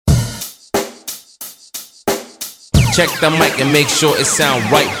Check the mic and make sure it sound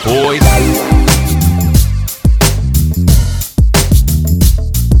right, boys.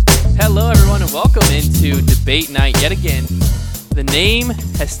 Hello, everyone, and welcome into Debate Night yet again. The name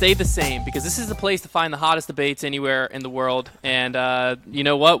has stayed the same because this is the place to find the hottest debates anywhere in the world. And you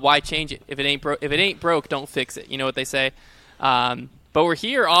know what? Why change it? If it ain't broke, don't fix it. You know what they say. But we're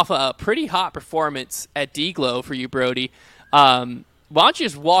here off a pretty hot performance at D-Glow for you, Brody. Why don't you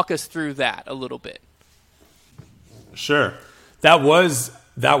just walk us through that a little bit? Sure. That was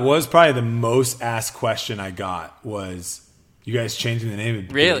probably the most asked question I got was, you guys changing the name of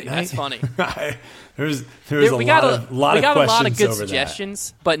Debate Really? Night? That's funny. there was a lot of questions we got a lot of good over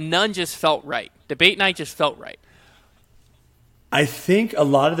suggestions, but none just felt right. Debate Night just felt right. I think a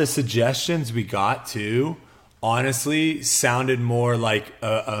lot of the suggestions we got too, honestly, sounded more like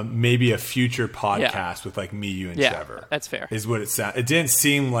maybe a future podcast with like me, you, and Trevor. That's fair. Is what it sounded. It didn't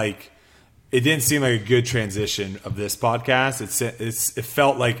seem like a good transition of this podcast. It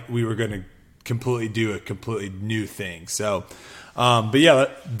felt like we were going to completely do a completely new thing. So, but yeah,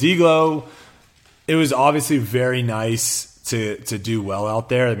 D-Glow, it was obviously very nice to do well out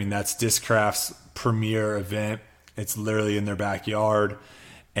there. I mean, that's Discraft's premier event. It's literally in their backyard,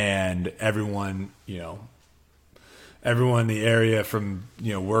 and everyone in the area, from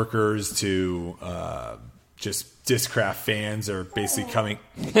workers to just Discraft fans, are basically coming.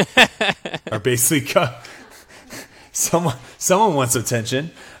 Someone wants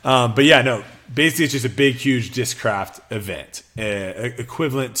attention. But yeah, no, basically it's just a big, huge Discraft event,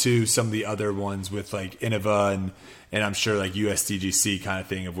 equivalent to some of the other ones with like Innova and I'm sure like USDGC kind of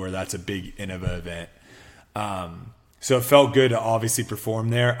thing, of where that's a big Innova event. So it felt good to obviously perform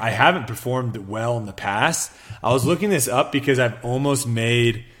there. I haven't performed well in the past. I was looking this up because I've almost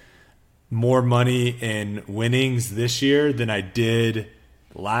made more money in winnings this year than I did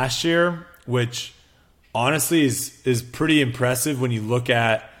last year, which honestly is pretty impressive when you look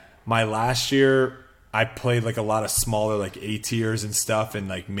at my last year. I played like a lot of smaller like A tiers and stuff and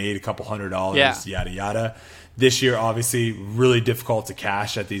like made a couple $100, yada yada. This year, obviously, really difficult to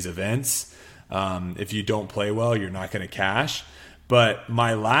cash at these events. If you don't play well, you're not going to cash. But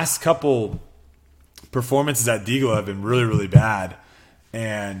my last couple performances at D-Glow have been really, really bad.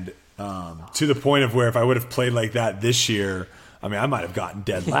 And to the point of where if I would have played like that this year, I mean, I might have gotten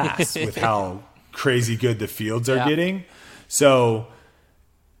dead last with how crazy good the fields are getting. So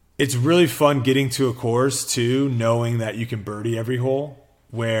it's really fun getting to a course too, knowing that you can birdie every hole,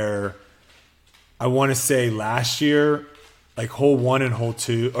 where I want to say last year, like hole 1 and hole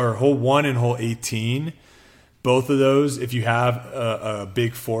 2, or hole 1 and hole 18, both of those, if you have a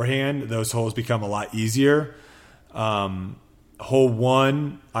big forehand, those holes become a lot easier. Hole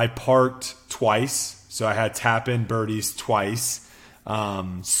 1, I parked twice, so I had tap-in birdies twice.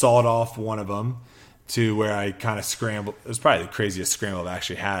 Sawed off one of them to where I kind of scrambled. It was probably the craziest scramble I've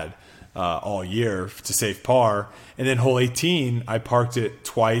actually had all year to save par. And then hole 18, I parked it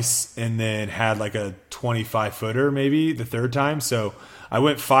twice and then had like a 25-footer maybe the third time. So I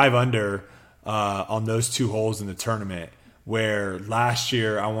went 5 under on those 2 holes in the tournament, where last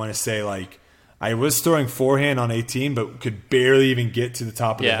year I want to say like I was throwing forehand on 18 but could barely even get to the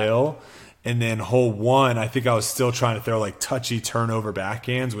top of the hill. And then hole 1, I think I was still trying to throw like touchy turnover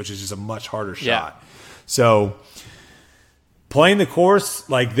backhands, which is just a much harder shot. So playing the course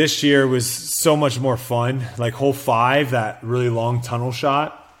like this year was so much more fun. Like hole 5, that really long tunnel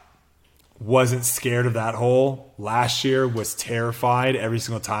shot, wasn't scared of that hole. Last year was terrified every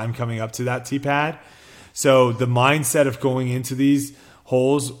single time coming up to that tee pad. So the mindset of going into these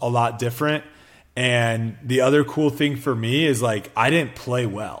holes a lot different. And the other cool thing for me is like I didn't play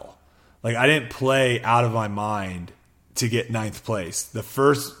well. Like I didn't play out of my mind to get 9th place. The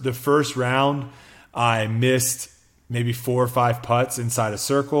first round, I missed maybe 4 or 5 putts inside a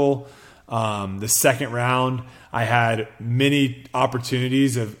circle. The second round, I had many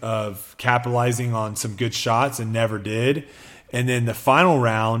opportunities of capitalizing on some good shots and never did. And then the final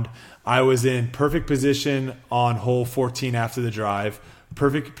round, I was in perfect position on hole 14 after the drive,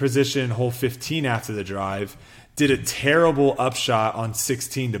 perfect position hole 15 after the drive, did a terrible upshot on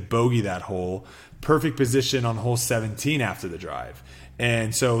 16 to bogey that hole, perfect position on hole 17 after the drive.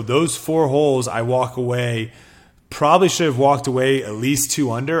 And so those 4 holes, I walk away, probably should have walked away at least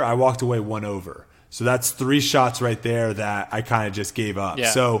 2 under. I walked away 1 over. So that's 3 shots right there that I kind of just gave up.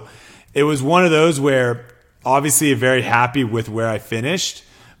 Yeah. So it was one of those where obviously very happy with where I finished,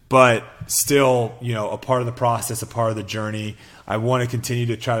 but still, a part of the process, a part of the journey. I want to continue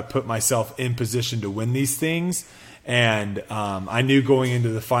to try to put myself in position to win these things. And I knew going into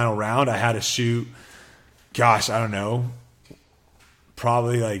the final round, I had to shoot, I don't know,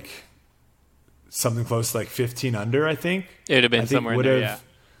 probably like something close to like 15 under, I think. It would have been somewhere in there, yeah.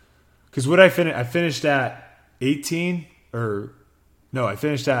 Because what I finished at 18 or no,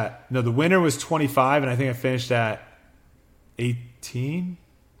 the winner was 25 and I think I finished at 18,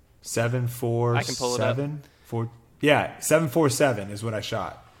 7, 4, I can pull 7, it up. 4. Yeah, 7, 4, 7 is what I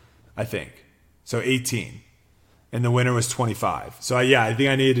shot, I think. So 18. And the winner was 25. So I think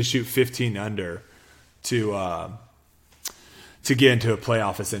I needed to shoot 15 under to get into a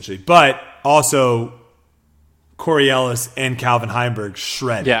playoff essentially. But also Corey Ellis and Calvin Heimberg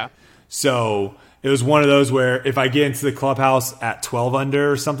shredded. Yeah. So it was one of those where if I get into the clubhouse at 12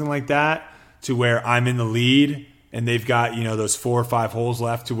 under or something like that, to where I'm in the lead and they've got, those 4 or 5 holes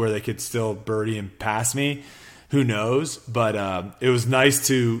left to where they could still birdie and pass me, who knows? But it was nice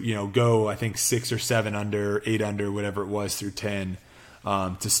to, go, I think 6 or 7 under, 8 under, whatever it was through 10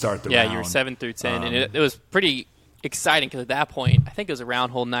 to start the round. Yeah, you were 7 through 10. And it was pretty exciting because at that point, I think it was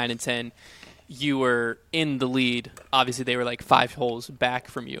around hole 9 and 10, you were in the lead. Obviously, they were like 5 holes back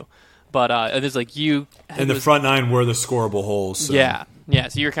from you. But it was like you... And the front 9 were the scoreable holes. So. Yeah.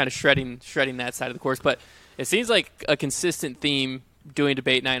 So you're kind of shredding that side of the course. But it seems like a consistent theme doing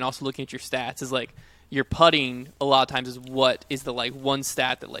debate night and also looking at your stats is like your putting a lot of times is what is the like one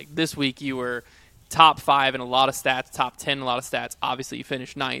stat that like this week you were top 5 in a lot of stats, top 10 in a lot of stats. Obviously, you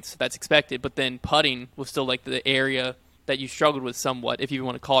finished 9th, so that's expected. But then putting was still like the area that you struggled with somewhat, if you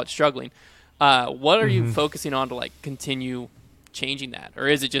want to call it struggling. What are you focusing on to like continue changing that? Or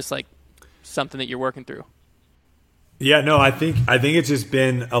is it just like something that you're working through? Yeah, no, I think it's just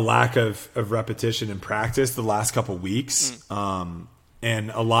been a lack of repetition and practice the last couple of weeks.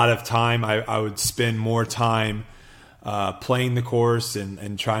 And a lot of time I would spend more time playing the course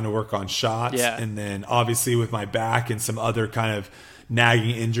and trying to work on shots. Yeah. And then obviously with my back and some other kind of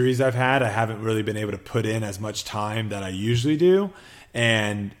nagging injuries I've had, I haven't really been able to put in as much time that I usually do.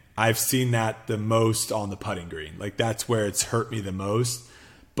 And I've seen that the most on the putting green. Like that's where it's hurt me the most.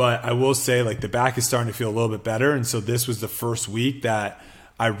 But I will say like the back is starting to feel a little bit better. And so this was the first week that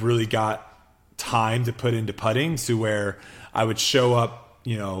I really got time to put into putting, to where I would show up,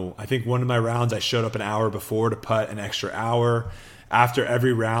 I think one of my rounds I showed up an hour before to putt an extra hour. After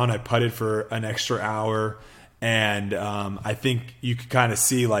every round I putted for an extra hour. And I think you could kind of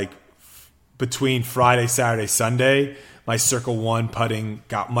see like between Friday, Saturday, Sunday, my Circle 1 putting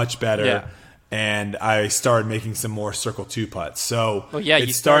got much better. Yeah. And I started making some more Circle 2 putts. So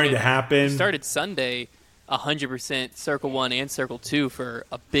it's starting to happen. You started Sunday 100% Circle 1 and Circle 2 for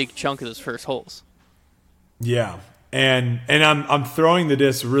a big chunk of those first holes. Yeah. And I'm throwing the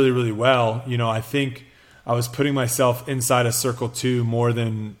disc really, really well. I think I was putting myself inside a Circle 2 more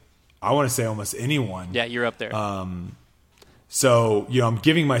than, I want to say, almost anyone. Yeah, you're up there. So, I'm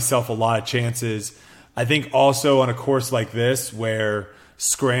giving myself a lot of chances. I think also on a course like this where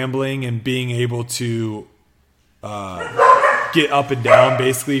scrambling and being able to get up and down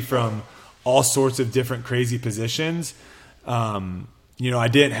basically from all sorts of different crazy positions, I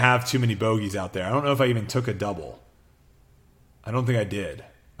didn't have too many bogeys out there. I don't know if I even took a double. I don't think I did.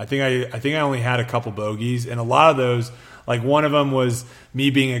 I think I only had a couple bogeys, and a lot of those, like one of them was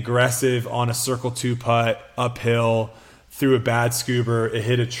me being aggressive on a Circle 2 putt uphill through a bad scoober. It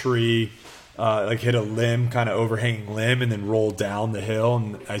hit a tree, hit a limb, kind of overhanging limb, and then rolled down the hill,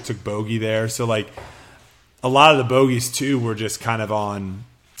 and I took bogey there. So like a lot of the bogeys too were just kind of on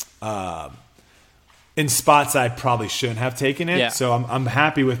in spots I probably shouldn't have taken it. Yeah. So I'm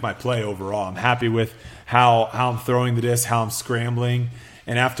happy with my play overall. I'm happy with how I'm throwing the disc, how I'm scrambling.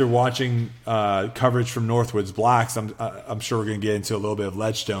 And after watching coverage from Northwoods Blacks, I'm sure we're going to get into a little bit of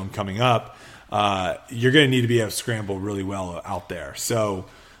Ledgestone coming up. You're going to need to be able to scramble really well out there. So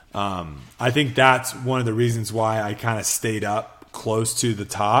I think that's one of the reasons why I kind of stayed up close to the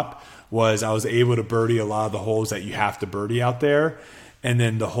top, was I was able to birdie a lot of the holes that you have to birdie out there. And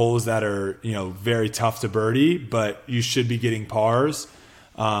then the holes that are, very tough to birdie, but you should be getting pars.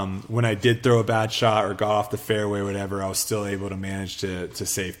 When I did throw a bad shot or got off the fairway or whatever, I was still able to manage to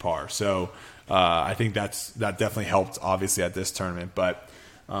save par. So I think that definitely helped, obviously, at this tournament. But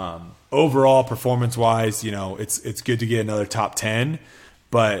overall, performance-wise, it's good to get another top 10.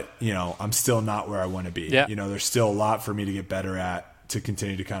 But, I'm still not where I want to be. Yeah. There's still a lot for me to get better at, to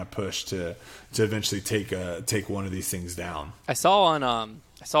continue to kind of push to eventually take one of these things down. I saw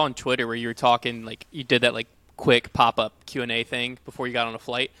on Twitter where you were talking, like you did that like quick pop-up Q&A thing before you got on a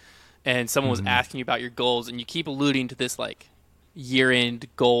flight, and someone was asking you about your goals, and you keep alluding to this like year-end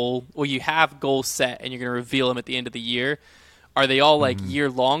goal. Well, you have goals set and you're going to reveal them at the end of the year. Are they all like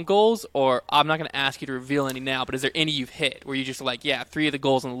year-long goals, or I'm not going to ask you to reveal any now, but is there any you've hit where you just like, yeah, 3 of the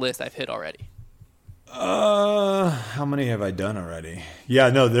goals on the list I've hit already? How many have I done already? Yeah,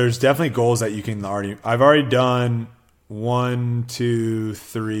 no, there's definitely goals that you can already. I've already done 1, 2,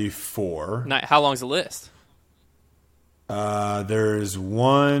 3, 4. How long's the list? There's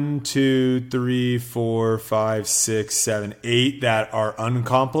 1, 2, 3, 4, 5, 6, 7, 8 that are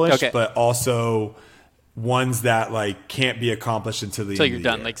unaccomplished, but also ones that like can't be accomplished until the end you're of the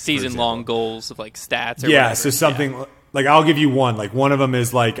done, year, like season-long goals of like stats. Or yeah, whatever. so something like I'll give you one. Like one of them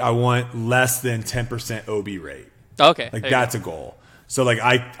is like I want less than 10% OB rate. Okay, like that's a goal. So like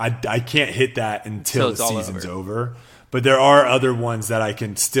I can't hit that until the season's over. But there are other ones that I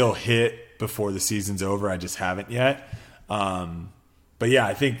can still hit before the season's over. I just haven't yet. But yeah,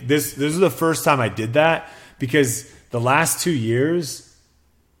 I think this is the first time I did that because the last 2 years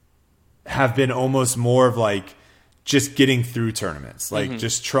have been almost more of like just getting through tournaments, like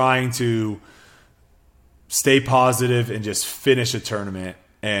just trying to stay positive and just finish a tournament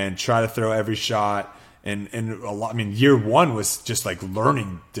and try to throw every shot. And a lot, I mean, year one was just like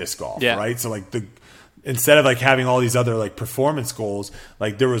learning disc golf, right? So like instead of like having all these other like performance goals,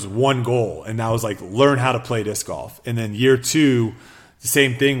 like there was one goal and that was like learn how to play disc golf. And then year two, the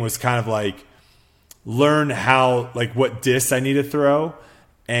same thing was kind of like learn how, like what discs I need to throw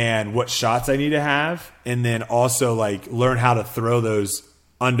and what shots I need to have. And then also like learn how to throw those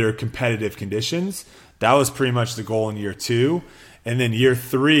under competitive conditions. That was pretty much the goal in year two. And then year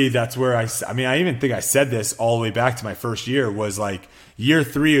three, that's where I even think I said this all the way back to my first year, was like year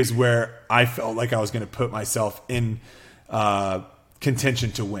three is where I felt like I was going to put myself in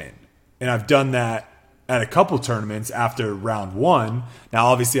contention to win. And I've done that at a couple tournaments after round one. Now,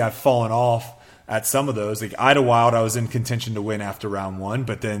 obviously, I've fallen off at some of those. Like Idlewild, I was in contention to win after round one,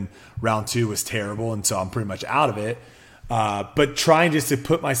 but then round two was terrible, and so I'm pretty much out of it. But trying just to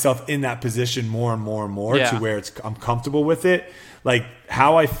put myself in that position more and more and more to where I'm comfortable with it. Like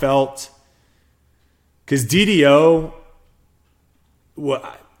how I felt, because DDO,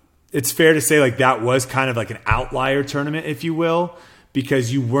 it's fair to say like that was kind of like an outlier tournament, if you will,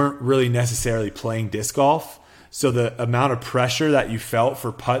 because you weren't really necessarily playing disc golf. So the amount of pressure that you felt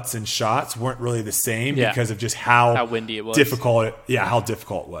for putts and shots weren't really the same because of just how windy it was. How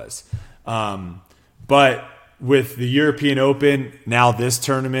difficult it was. But with the European Open, now this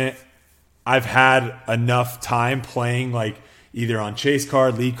tournament, I've had enough time playing like either on chase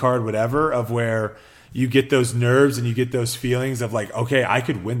card, lead card, whatever, of where you get those nerves and you get those feelings of like, okay, I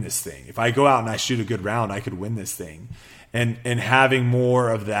could win this thing. If I go out and I shoot a good round, I could win this thing. And having more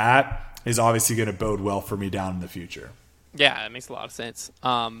of that is obviously going to bode well for me down in the future. Yeah, that makes a lot of sense.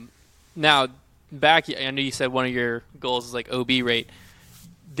 Now, back, I know you said one of your goals is like OB rate.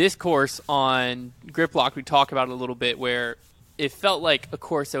 This course on Grip Lock, we talk about it a little bit, where it felt like a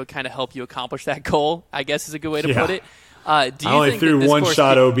course that would kind of help you accomplish that goal, I guess is a good way to put it. I only threw one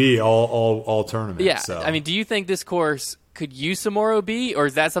shot OB all tournament. Yeah, so. I mean, do you think this course could use some more OB, or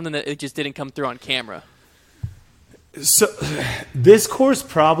is that something that it just didn't come through on camera? So this course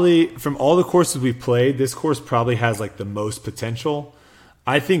probably, from all the courses we've played, this course probably has like the most potential.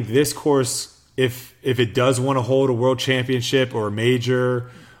 I think this course, if it does want to hold a world championship or a major,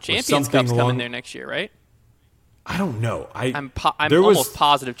 Champions Cup's coming there next year, right? I don't know. I'm almost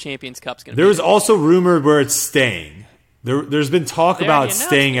positive Champions Cup's going to be there. Was also rumored where it's staying. There's been talk about it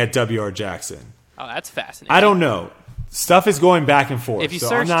staying at WR Jackson. Oh, that's fascinating. I don't know. Stuff is going back and forth. If you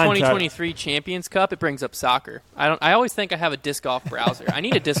search 2023 Champions Cup, it brings up soccer. I always think I have a disc golf browser. I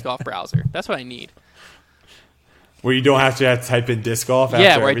need a disc golf browser. That's what I need. Where you don't have to type in disc golf after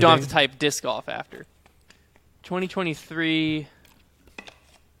everything? I don't have to type disc golf after. 2023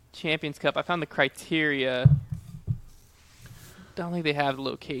 Champions Cup. I found the criteria. Don't think they have the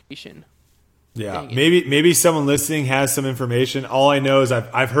location. Yeah, maybe someone listening has some information. All I know is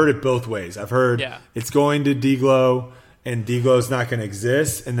I've heard it both ways. I've heard it's going to D-Glow and D-Glow is not going to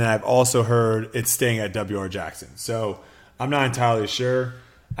exist, and then I've also heard it's staying at WR Jackson. So I'm not entirely sure.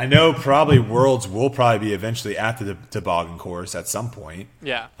 I know probably Worlds will probably be eventually at the toboggan course at some point.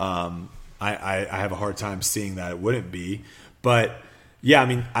 Yeah. I have a hard time seeing that it wouldn't be, but yeah, I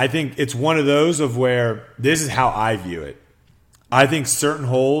mean, I think it's one of those of where this is how I view it. I think certain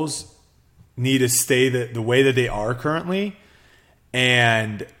holes need to stay the way that they are currently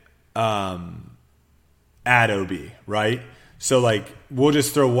and add OB, right? So, like, we'll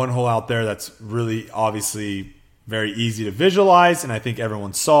just throw one hole out there that's really obviously very easy to visualize, and I think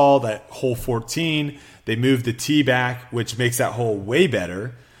everyone saw that hole 14, they moved the tee back, which makes that hole way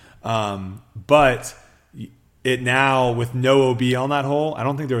better. But it now, with no OB on that hole, I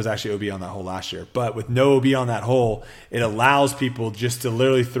don't think there was actually OB on that hole last year, but with no OB on that hole, it allows people just to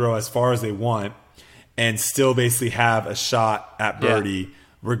literally throw as far as they want and still basically have a shot at birdie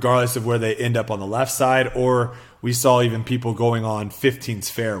regardless of where they end up on the left side. Or we saw even people going on 15's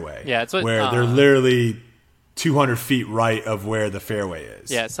fairway, Yeah, it's what, where they're literally 200 feet right of where the fairway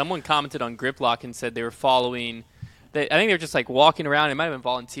is. Yeah, someone commented on Grip Lock and said they were following. I think they were just like walking around. It might have been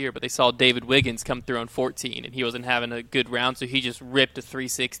volunteer, but they saw David Wiggins come through on 14, and he wasn't having a good round, so he just ripped a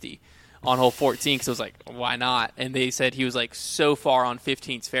 360 on hole 14 because it was like, why not? And they said he was like so far on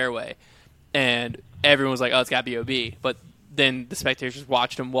 15's fairway, and everyone was like, oh, it's got to be OB. But then the spectators just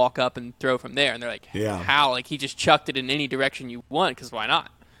watched him walk up and throw from there, and they're like, how? Like, he just chucked it in any direction you want because why not?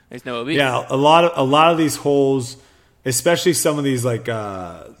 There's no OB. Yeah, a lot of these holes, especially some of these like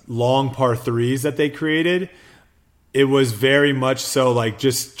long par threes that they created, it was very much so like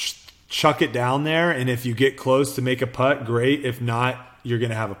just chuck it down there, and if you get close to make a putt, great. If not, you're going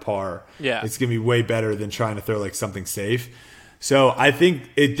to have a par. Yeah. It's going to be way better than trying to throw like something safe. So I think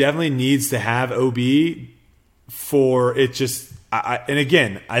it definitely needs to have OB for it just and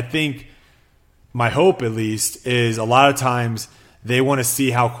again, I think my hope at least is a lot of times they want to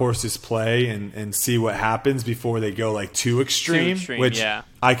see how courses play and see what happens before they go like too extreme, which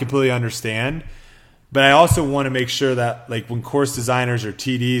I completely understand. But I also want to make sure that like when course designers or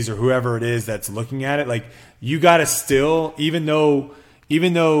TDs or whoever it is that's looking at it, like you got to still, even though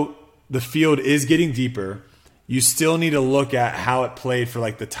the field is getting deeper, you still need to look at how it played for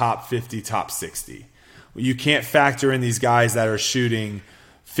like the top 50, top 60. You can't factor in these guys that are shooting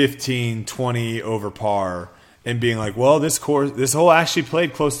 15, 20 over par and being like, well, this hole actually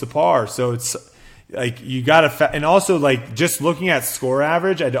played close to par. So it's like you got to and also like just looking at score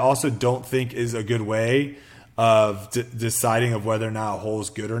average, I also don't think is a good way of deciding of whether or not a hole is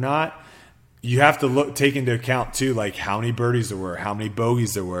good or not. You have to take into account too, like how many birdies there were, how many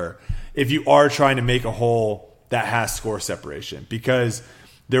bogeys there were, if you are trying to make a hole that has score separation, because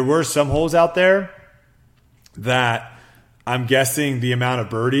there were some holes out there that I'm guessing the amount of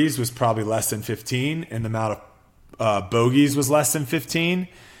birdies was probably less than 15 and the amount of bogeys was less than 15.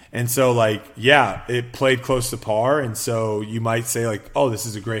 And so, like, yeah, it played close to par. And so you might say, like, oh, this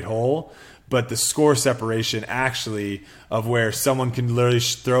is a great hole. But the score separation actually of where someone can literally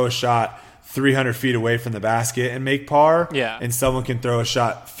throw a shot 300 feet away from the basket and make par. Yeah. And someone can throw a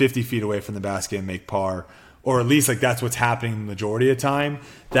shot 50 feet away from the basket and make par. Or at least, like, that's what's happening the majority of the time.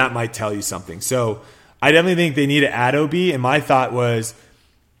 That might tell you something. So I definitely think they need to add OB. And my thought was,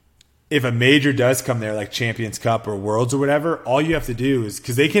 if a major does come there, like Champions Cup or Worlds or whatever, all you have to do is,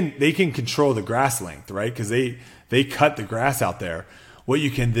 because they can control the grass length, right? Because they cut the grass out there. What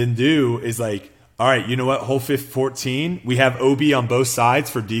you can then do is like, all right, you know what? Hole 14, we have OB on both sides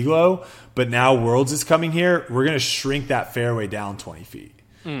for D-Glow, but now Worlds is coming here. We're going to shrink that fairway down 20 feet.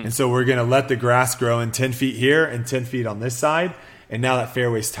 And so we're going to let the grass grow in 10 feet here and 10 feet on this side. And now that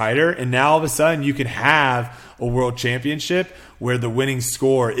fairway's tighter. And now all of a sudden you can have a world championship where the winning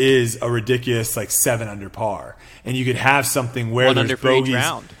score is a ridiculous like 7 under par. And you could have something where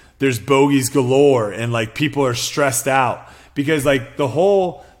there's bogeys galore and like people are stressed out. Because like the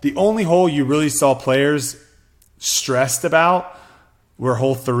only hole you really saw players stressed about were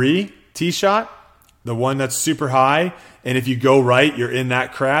hole 3 tee shot, the one that's super high. And if you go right, you're in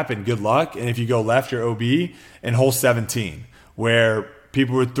that crap and good luck. And if you go left, you're OB. And hole 17, where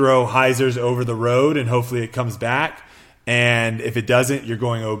people would throw hyzers over the road and hopefully it comes back. And if it doesn't, you're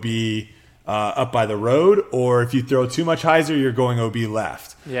going OB up by the road. Or if you throw too much hyzer, you're going OB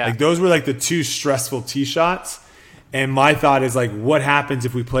left. Yeah. Like those were like the two stressful tee shots. And my thought is like, what happens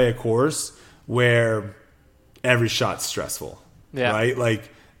if we play a course where every shot's stressful? Yeah. Right? Like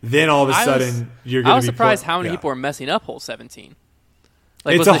then all of a sudden you're going to be... I was surprised how many people were messing up hole 17.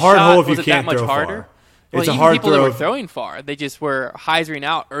 Like, it's a hard hole if you can't throw harder? far. Well, it's a even hard people throw. that were throwing far, they just were hyzering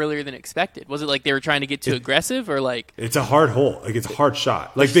out earlier than expected. Was it like they were trying to get too aggressive, or like it's a hard hole? Like it's a hard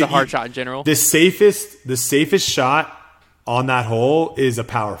shot. Like it's a hard shot in general. The safest shot on that hole is a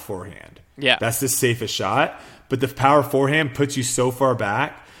power forehand. Yeah, that's the safest shot. But the power forehand puts you so far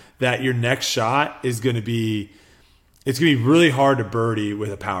back that your next shot is going to be really hard to birdie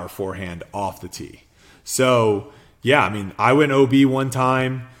with a power forehand off the tee. So yeah, I mean, I went OB one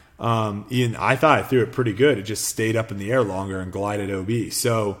time. Ian, I thought I threw it pretty good. It just stayed up in the air longer and glided OB.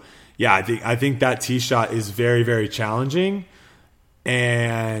 So, yeah, I think that tee shot is very, very challenging.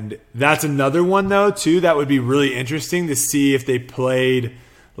 And that's another one, though, too, that would be really interesting to see if they played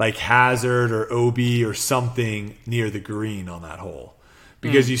like hazard or OB or something near the green on that hole.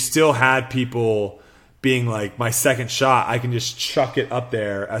 Because you still had people being like, my second shot, I can just chuck it up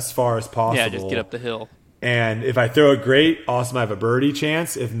there as far as possible. Yeah, just get up the hill. And if I throw it great, awesome, I have a birdie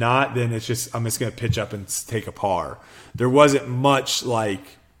chance. If not, then I'm just going to pitch up and take a par. There wasn't much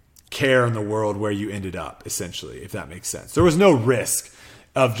like care in the world where you ended up, essentially, if that makes sense. There was no risk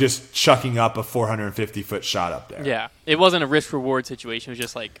of just chucking up a 450-foot shot up there. Yeah. It wasn't a risk-reward situation. It was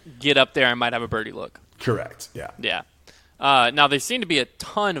just like, get up there, I might have a birdie look. Correct, yeah. Yeah. Now, there seem to be a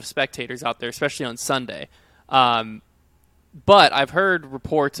ton of spectators out there, especially on Sunday. But I've heard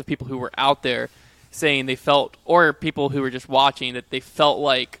reports of people who were out there saying they felt, or people who were just watching, that they felt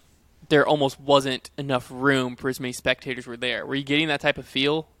like there almost wasn't enough room for as many spectators were there. Were you getting that type of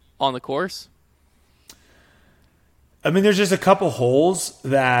feel on the course? I mean, there's just a couple holes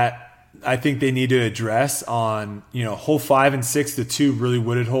that I think they need to address on, hole 5 and 6, the two really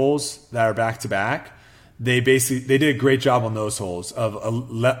wooded holes that are back to back. They did a great job on those holes of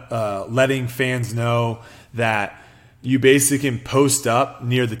letting fans know that you basically can post up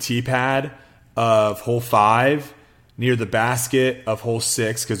near the tee pad of hole 5, near the basket of hole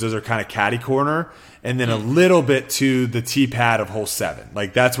 6, because those are kind of caddy corner, and then a little bit to the tee pad of hole 7.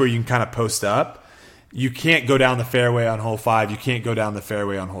 Like, that's where you can kind of post up. You can't go down the fairway on hole 5. You can't go down the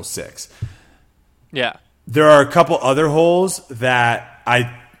fairway on hole 6. Yeah. There are a couple other holes that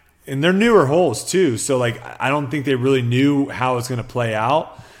and they're newer holes too. So like, I don't think they really knew how it's going to play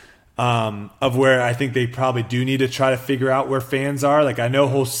out. Of where I think they probably do need to try to figure out where fans are. Like, I know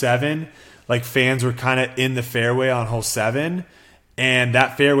hole 7, like, fans were kind of in the fairway on hole 7, and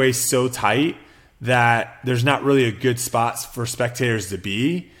that fairway is so tight that there's not really a good spot for spectators to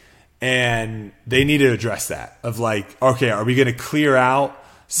be. And they need to address that of like, okay, are we going to clear out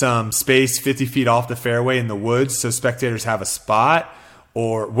some space 50 feet off the fairway in the woods so spectators have a spot,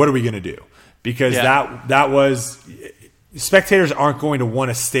 or what are we going to do? Because that was, spectators aren't going to want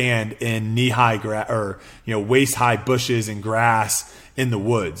to stand in knee-high or waist-high bushes and grass in the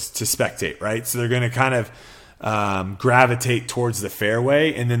woods to spectate, right? So they're going to kind of gravitate towards the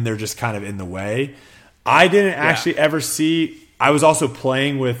fairway, and then they're just kind of in the way. I didn't actually ever see. I was also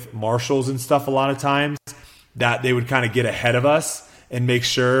playing with marshals and stuff a lot of times that they would kind of get ahead of us and make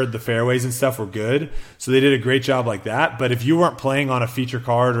sure the fairways and stuff were good. So they did a great job like that. But if you weren't playing on a feature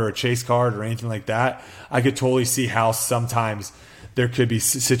card or a chase card or anything like that, I could totally see how sometimes there could be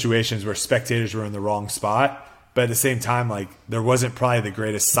situations where spectators were in the wrong spot. But at the same time, like, there wasn't probably the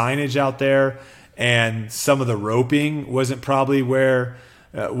greatest signage out there, and some of the roping wasn't probably where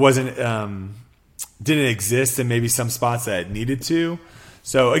didn't exist in maybe some spots that it needed to.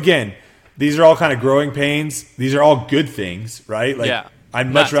 So again, these are all kind of growing pains. These are all good things, right? Like,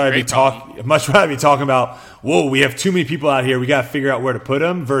 I'd much rather be talking about, whoa, we have too many people out here, we got to figure out where to put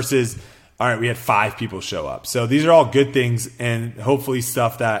them, versus, all right, we had 5 people show up. So these are all good things, and hopefully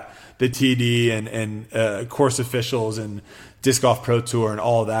stuff that the TD and course officials and Disc Golf Pro Tour and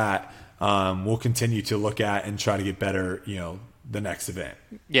all that we'll continue to look at and try to get better, the next event.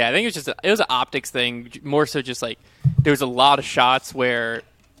 Yeah, I think it was an optics thing, more so just like there was a lot of shots where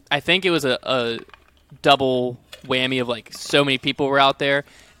I think it was a double whammy of like so many people were out there,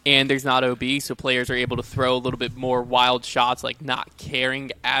 and there's not OB, so players are able to throw a little bit more wild shots, like not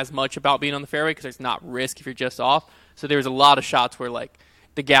caring as much about being on the fairway because there's not risk if you're just off. So there was a lot of shots where like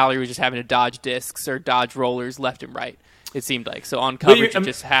the gallery was just having to dodge discs or dodge rollers left and right, it seemed like. So on coverage, it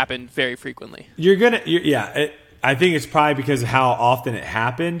just happened very frequently. I think it's probably because of how often it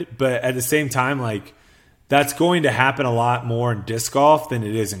happened, but at the same time, like, that's going to happen a lot more in disc golf than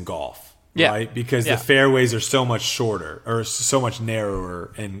it is in golf, right? Because the fairways are so much shorter or so much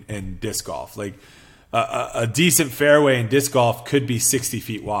narrower in disc golf. Like, a decent fairway in disc golf could be 60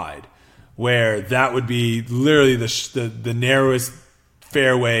 feet wide, where that would be literally the narrowest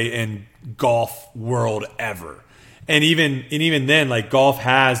fairway in golf world ever. And even then, like, golf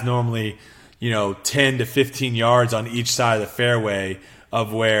has normally, 10 to 15 yards on each side of the fairway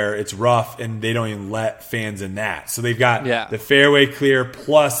of where it's rough, and they don't even let fans in that. So they've got the fairway clear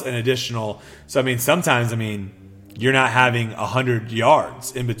plus an additional. So, I mean, sometimes, you're not having 100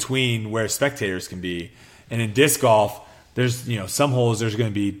 yards in between where spectators can be. And in disc golf, there's, some holes there's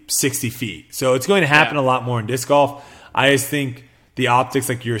going to be 60 feet. So it's going to happen a lot more in disc golf. I just think the optics,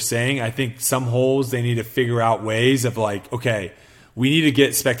 like you were saying, I think some holes they need to figure out ways of like, okay, we need to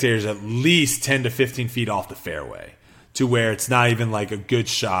get spectators at least 10 to 15 feet off the fairway to where it's not even like a good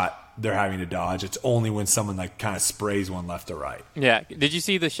shot they're having to dodge. It's only when someone like kind of sprays one left or right. Yeah. Did you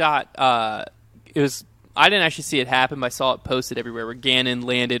see the shot? I didn't actually see it happen, but I saw it posted everywhere where Gannon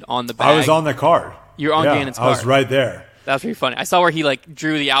landed on the bag. I was on the card. You were on Gannon's card. I was right there. That was pretty funny. I saw where he like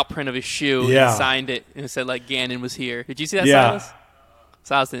drew the outprint of his shoe and signed it and it said like Gannon was here. Did you see that, Silas?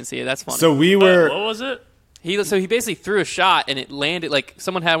 Silas didn't see it. That's funny. So we were. What was it? He basically threw a shot and it landed like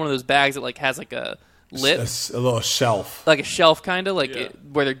someone had one of those bags that like has like a lip, a little shelf, kind of like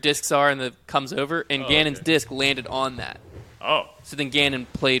where their discs are, and it comes over. And Gannon's disc landed on that. Oh. So then Gannon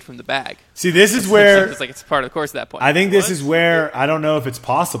played from the bag. See, this is where it's like it's part of the course at that point. I think this is where I don't know if it's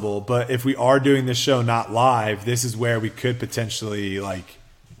possible, but if we are doing this show not live, this is where we could potentially like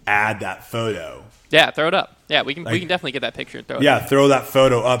add that photo. Yeah, throw it up. Yeah, we can definitely get that picture and throw it. Yeah, up. throw that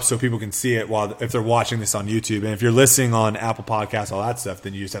photo up so people can see it if they're watching this on YouTube. And if you're listening on Apple Podcasts, all that stuff,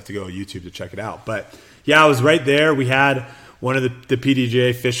 then you just have to go to YouTube to check it out. But yeah, I was right there. We had one of the PDGA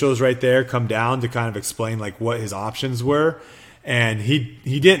officials right there come down to kind of explain like what his options were. And he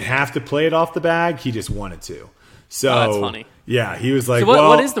didn't have to play it off the bag. He just wanted to. So that's funny. Yeah, he was like, so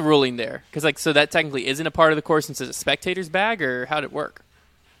what is the ruling there? Because so that technically isn't a part of the course since it's a spectator's bag, or how'd it work?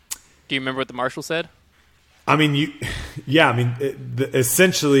 Do you remember what the marshal said? I mean,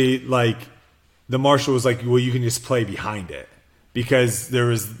 essentially, like the marshal was like, well, you can just play behind it because there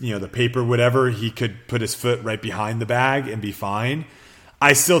was, the paper, whatever. He could put his foot right behind the bag and be fine.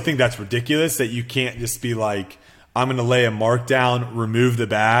 I still think that's ridiculous that you can't just be like, I'm going to lay a mark down, remove the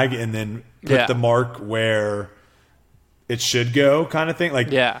bag, and then put the mark where it should go, kind of thing. Like,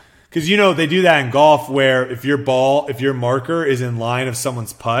 yeah, because they do that in golf where if your marker is in line of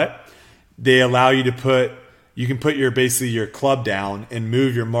someone's putt, they allow you to you can put your club down and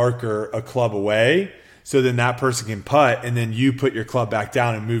move your marker a club away, so then that person can putt, and then you put your club back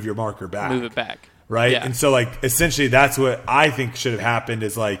down and move your marker back. Move it back, right? Yeah. And so, like, essentially, that's what I think should have happened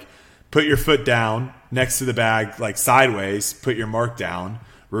is like put your foot down next to the bag, like sideways, put your mark down,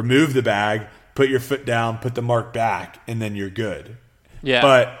 remove the bag, put your foot down, put the mark back, and then you're good. Yeah.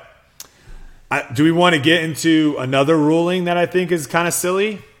 But do we want to get into another ruling that I think is kind of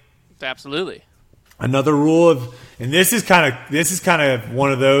silly? Absolutely. Another rule and this is kind of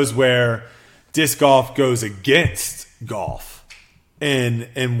one of those where disc golf goes against golf,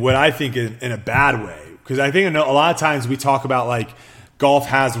 and what I think in a bad way, because I think a lot of times we talk about like golf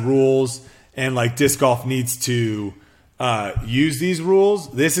has rules and like disc golf needs to use these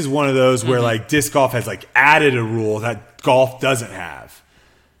rules. This is one of those where like disc golf has like added a rule that golf doesn't have,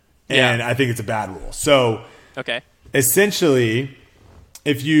 and I think it's a bad rule. So essentially,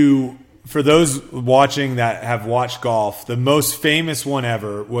 for those watching that have watched golf, the most famous one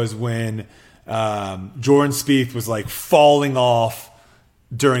ever was when Jordan Spieth was like falling off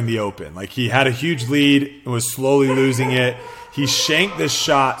during the Open. Like he had a huge lead and was slowly losing it. He shanked this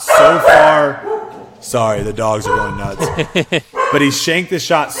shot so far. Sorry, the dogs are going nuts. But he shanked the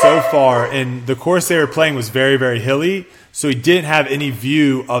shot so far, and the course they were playing was very, very hilly, so he didn't have any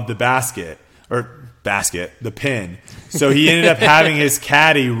view of the the pin. So he ended up having his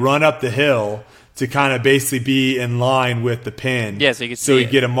caddy run up the hill to kind of basically be in line with the pin. Yeah, so he'd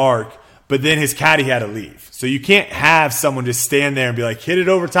get a mark. But then his caddy had to leave. So you can't have someone just stand there and be like, hit it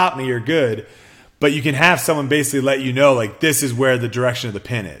over top me, you're good. But you can have someone basically let you know, like, this is where the direction of the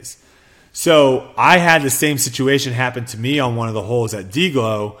pin is. So I had the same situation happen to me on one of the holes at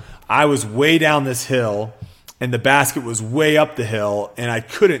D-Glow. I was way down this hill, and the basket was way up the hill, and I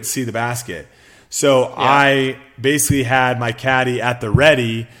couldn't see the basket. So I basically had my caddy at the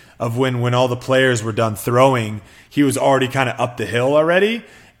ready of when all the players were done throwing, he was already kind of up the hill already,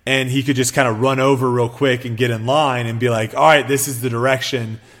 and he could just kind of run over real quick and get in line and be like, all right, this is the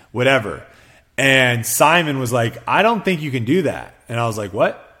direction, whatever. And Simon was like, I don't think you can do that. And I was like,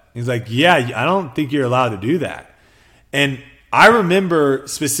 what? He's like, yeah, I don't think you're allowed to do that. And I remember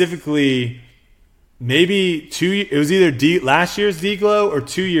specifically maybe it was either last year's D-Glow or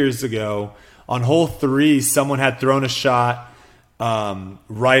 2 years ago. On hole 3, someone had thrown a shot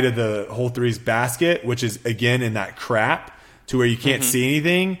right of the hole 3's basket, which is, again, in that crap to where you can't see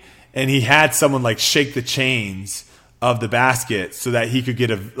anything. And he had someone, like, shake the chains of the basket so that he could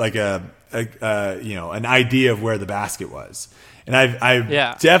get an idea of where the basket was. And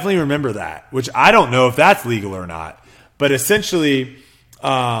I definitely remember that, which I don't know if that's legal or not. But essentially,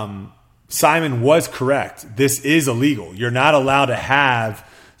 Simon was correct. This is illegal. You're not allowed to have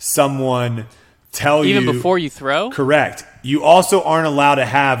someone tell you even before you throw. Correct. You also aren't allowed to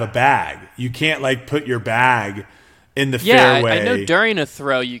have a bag. You can't like put your bag in the fairway. I know during a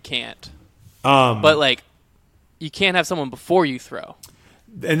throw you can't. But like you can't have someone before you throw.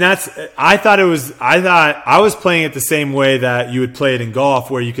 And I thought I was playing it the same way that you would play it in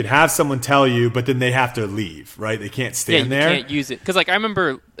golf, where you could have someone tell you, but then they have to leave, right? They can't stand there. You can't use it. Because like I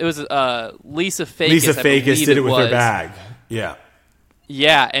remember it was Lisa Fakis. Lisa Fakis did it with her bag. Yeah.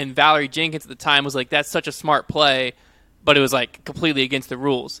 Yeah, and Valerie Jenkins at the time was like, that's such a smart play, but it was like completely against the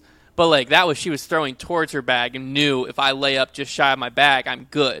rules. But like she was throwing towards her bag and knew if I lay up just shy of my bag, I'm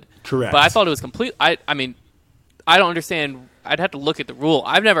good. Correct. But I thought it was complete. I mean, I don't understand. I'd have to look at the rule.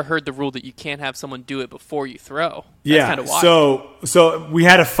 I've never heard the rule that you can't have someone do it before you throw. That's kind of wild. So we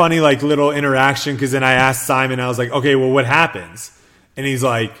had a funny like little interaction because then I asked Simon, I was like, okay, well, what happens? And he's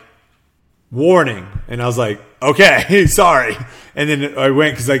like, warning. And I was like, okay, sorry. And then I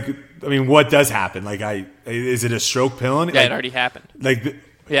went because like, I mean, what does happen? Like, is it a stroke penalty? Yeah, it already happened. Like,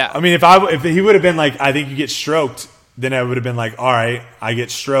 yeah. I mean, if he would have been like, I think you get stroked, then I would have been like, all right, I get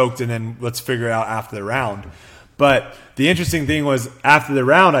stroked, and then let's figure it out after the round. But the interesting thing was after the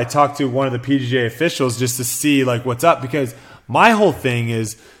round, I talked to one of the PGA officials just to see like what's up, because my whole thing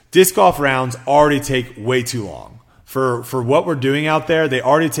is disc golf rounds already take way too long for what we're doing out there. They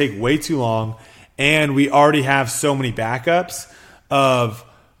already take way too long, and we already have so many backups of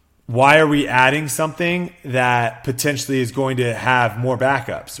why are we adding something that potentially is going to have more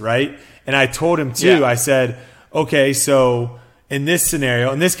backups, right? And I told him too, I said, okay, so in this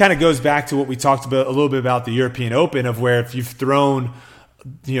scenario, and this kind of goes back to what we talked about a little bit about the European Open, of where if you've thrown,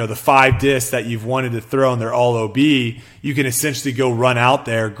 the 5 discs that you've wanted to throw and they're all OB, you can essentially go run out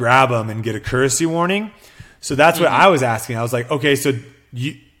there, grab them, and get a courtesy warning. So that's what I was asking. I was like, okay, so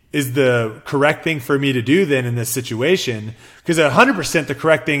is the correct thing for me to do then in this situation? Because 100% the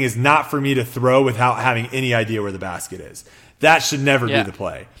correct thing is not for me to throw without having any idea where the basket is. That should never be the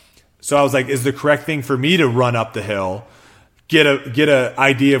play. So I was like, is the correct thing for me to run up the hill, get a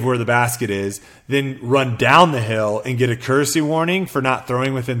idea of where the basket is, then run down the hill and get a courtesy warning for not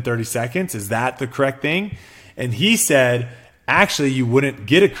throwing within 30 seconds? Is that the correct thing? And he said, actually, you wouldn't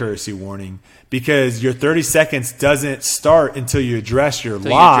get a courtesy warning because your 30 seconds doesn't start until you address your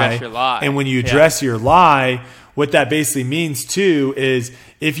lie. And when you address your lie, what that basically means too is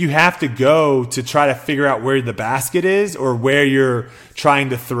if you have to go to try to figure out where the basket is or where you're trying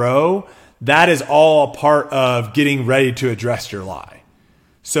to throw, that is all a part of getting ready to address your lie.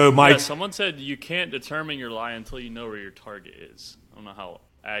 So someone said you can't determine your lie until you know where your target is. I don't know how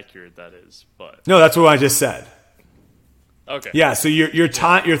accurate that is, but no, that's what I just said. Okay. Yeah, so your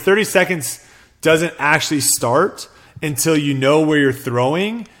time, your 30 seconds doesn't actually start until you know where you're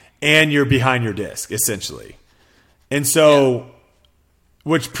throwing and you're behind your disc, essentially. And so,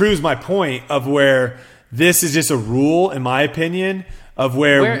 which proves my point of where this is just a rule, in my opinion, of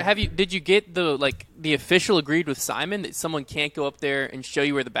where did you get the official agreed with Simon that someone can't go up there and show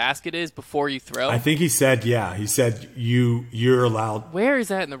you where the basket is before you throw? I think he said, he said you're allowed. Where is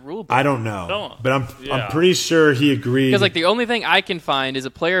that in the rule book? I don't know, but I'm pretty sure he agreed. Because the only thing I can find is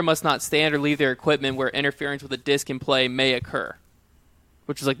a player must not stand or leave their equipment where interference with a disc in play may occur,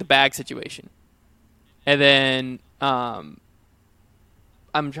 which is like the bag situation. And then I'm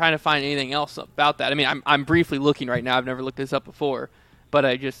trying to find anything else about that. I mean, I'm briefly looking right now. I've never looked this up before, but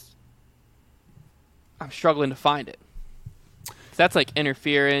I'm struggling to find it. So that's like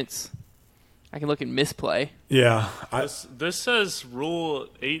interference. I can look at misplay. Yeah. This says Rule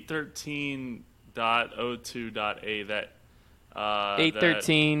 813.02.a that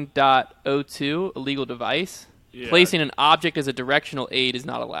 813.02, illegal device. Yeah. Placing an object as a directional aid is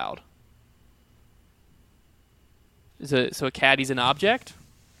not allowed. So a caddy's an object?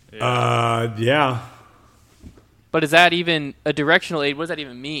 Yeah. But is that even a directional aid? What does that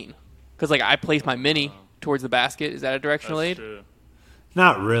even mean? Because I place my mini towards the basket. Is that a directional aid? True.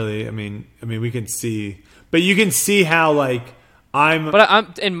 Not really. I mean, we can see, but you can see how But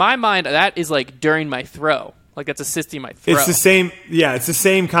I'm in my mind that is during my throw. That's assisting my throw. It's the same. Yeah, it's the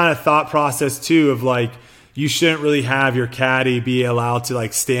same kind of thought process too. Of you shouldn't really have your caddy be allowed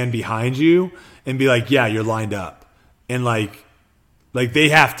to stand behind you and be yeah, you're lined up. And they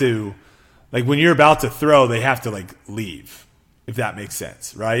have to, when you're about to throw, they have to leave, if that makes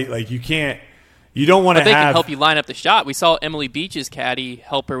sense, right? You don't want to have. But they can help you line up the shot. We saw Emily Beach's caddy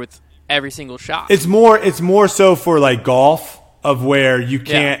help her with every single shot. It's more so for golf, of where you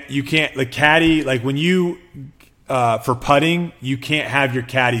can't caddy, when you, for putting, you can't have your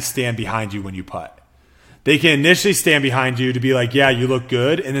caddy stand behind you when you putt. They can initially stand behind you to be yeah, you look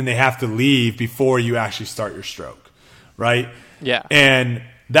good, and then they have to leave before you actually start your stroke. Right? Yeah. And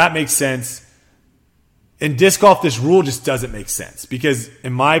that makes sense. In disc golf, this rule just doesn't make sense because,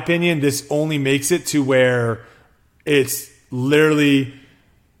 in my opinion, this only makes it to where it's literally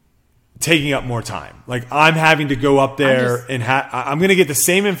taking up more time. I'm having to go up there I'm going to get the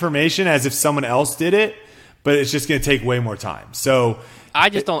same information as if someone else did it, but it's just going to take way more time. So I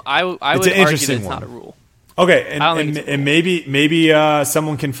just don't. I would argue that it's not a rule. Okay, and maybe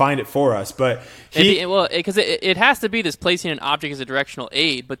someone can find it for us, but because it has to be this placing an object as a directional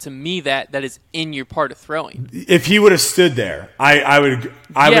aid. But to me, that is in your part of throwing. If he would have stood there, I would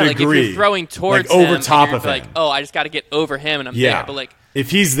agree. If you're throwing towards over him top of him, I just got to get over him, and I'm there. But If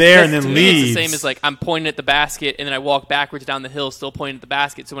he's there and then to leaves, me, it's the same as like I'm pointing at the basket and then I walk backwards down the hill, still pointing at the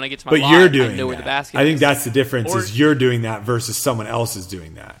basket. So when I get to my but line, you're doing I know where that. the basket I think is. that's the difference. Or- Is you're doing that versus someone else is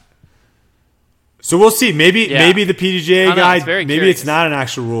doing that. So we'll see. Maybe Yeah. the I PDGA don't know, guy. it's very Maybe curious. it's not an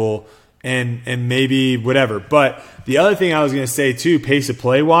actual rule, and maybe whatever. But the other thing I was going to say too, pace of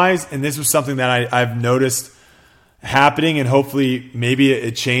play wise, and this was something that I've noticed happening, and hopefully maybe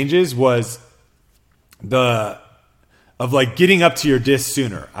it changes, was of like getting up to your disc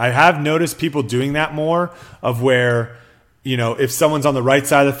sooner. I have noticed people doing that more, of where, you know, if someone's on the right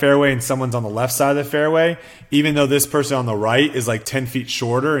side of the fairway and someone's on the left side of the fairway, even though this person on the right is like 10 feet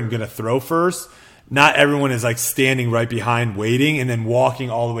shorter and going to throw first, not everyone is like standing right behind waiting and then walking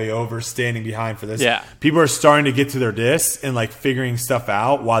all the way over, standing behind for this. Yeah. People are starting to get to their discs and like figuring stuff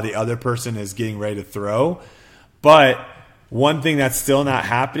out while the other person is getting ready to throw. But one thing that's still not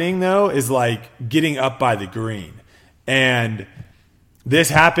happening though is like getting up by the green. And this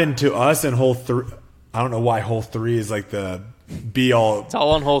happened to us in hole 3. I don't know why hole 3 is like the be all. It's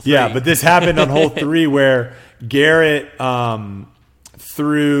all on hole 3. Yeah, but this happened on hole 3 where Garrett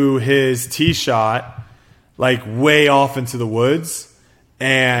threw his tee shot like way off into the woods,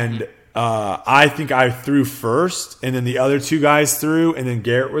 and I think I threw first, and then the other two guys threw, and then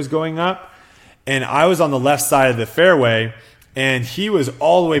Garrett was going up, and I was on the left side of the fairway, and he was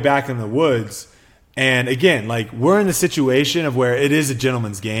all the way back in the woods. And again, like, we're in the situation of where it is a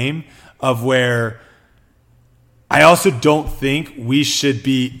gentleman's game, of where I also don't think we should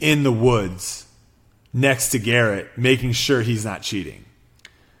be in the woods next to Garrett, making sure he's not cheating.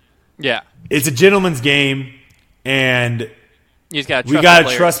 Yeah. It's a gentleman's game, and You just gotta we trust got the to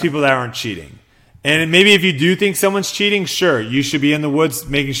players. trust people that aren't cheating. And maybe if you do think someone's cheating, sure, you should be in the woods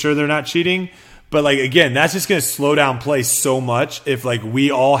making sure they're not cheating. But, like, again, that's just going to slow down play so much if, like, we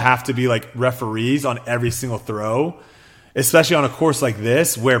all have to be, like, referees on every single throw, especially on a course like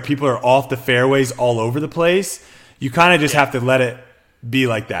this where people are off the fairways all over the place. You kind of just have to let it be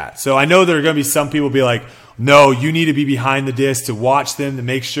like that. So I know there are going to be some people be like, no, you need to be behind the disc to watch them, to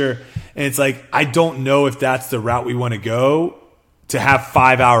make sure. And it's like, I don't know if that's the route we want to go, to have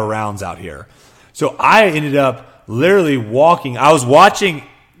 5-hour rounds out here. So I ended up literally walking. I was watching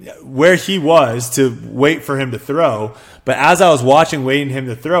where he was to wait for him to throw. But as I was watching, waiting him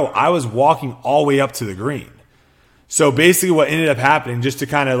to throw, I was walking all the way up to the green. So basically what ended up happening, just to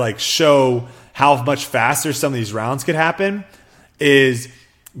kind of like show how much faster some of these rounds could happen, is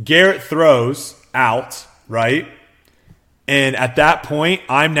Garrett throws out, right? And at that point,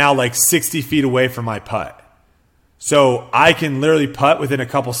 I'm now like 60 feet away from my putt. So I can literally putt within a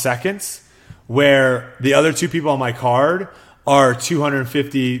couple seconds, where the other two people on my card are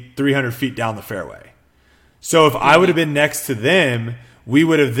 250, 300 feet down the fairway. So if I would have been next to them, we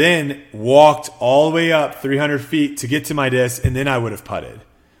would have then walked all the way up 300 feet to get to my disc, and then I would have putted.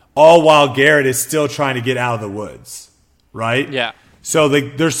 All while Garrett is still trying to get out of the woods, right? Yeah. So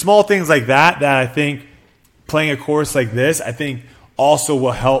there's small things like that I think playing a course like this, I think also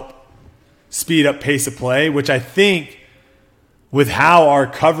will help speed up pace of play, which I think with how our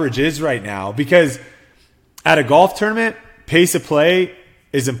coverage is right now, because at a golf tournament, pace of play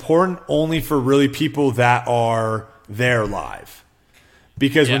is important only for really people that are there live.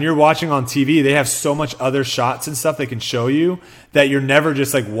 Because when you're watching on TV, they have so much other shots and stuff they can show you that you're never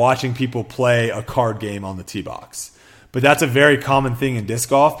just like watching people play a card game on the tee box. But that's a very common thing in disc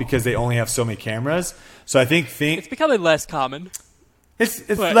golf because they only have so many cameras. So I think It's becoming less common. it's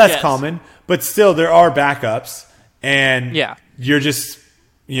But, less yes. common, but still there are backups, and Yeah. you're just,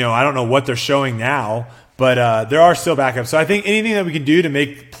 I don't know what they're showing now, but there are still backups. So I think anything that we can do to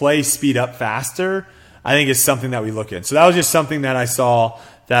make play speed up faster, I think is something that we look at. So that was just something that I saw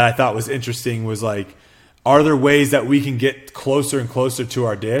that I thought was interesting, was like, are there ways that we can get closer and closer to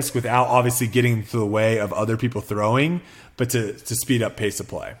our disc without obviously getting into the way of other people throwing, but to speed up pace of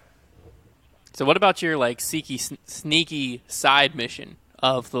play? So what about your like sneaky side mission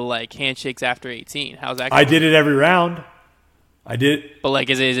of the like handshakes after 18? How's that going? I did it every round. I did. But like,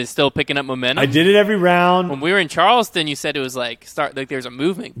 is it still picking up momentum? I did it every round. When we were in Charleston, you said it was like there's a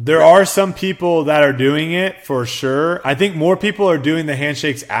movement. There are some people that are doing it for sure. I think more people are doing the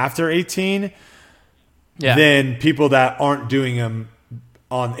handshakes after 18 than people that aren't doing them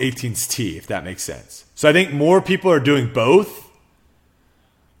on 18's tee, if that makes sense. So I think more people are doing both.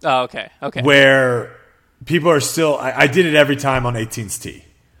 Oh, okay. Okay. Where people are still, I did it every time on 18's tee.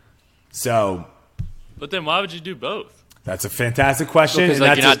 So But then why would you do both? that's a fantastic question. Because and like,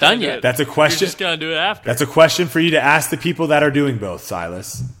 that's you're not a- done yet. That's a You're question. just gonna do it after. That's a question for you to ask the people that are doing both,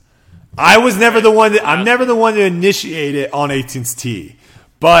 Silas. I was never the one I'm never the one to initiate it on 18's tee.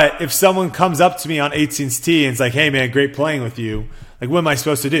 But if someone comes up to me on 18's tee and it's like, hey man, great playing with you, Like, what am I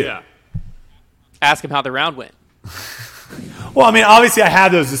supposed to do? Yeah. Ask him how the round went. Well, I mean, obviously I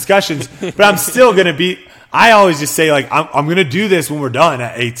have those discussions, but I'm still going to be – I always just say, like, I'm going to do this when we're done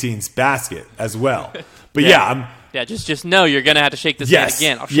at 18's basket as well. But, Yeah, just know you're going to have to shake this hand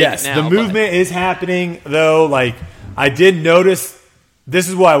again. I'll shake it now. The movement is happening, though. Like, I did notice – this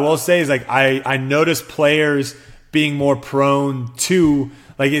is what I will say is, like, I noticed players being more prone to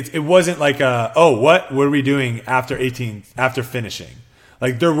 – like, it wasn't like, what are we doing after 18 – after finishing?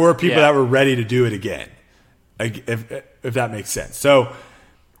 Like, there were people that were ready to do it again. Like, if that makes sense. So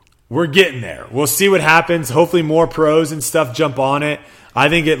we're getting there. We'll see what happens. Hopefully more pros and stuff jump on it. I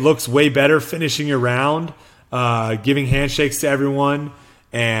think it looks way better finishing your round, giving handshakes to everyone,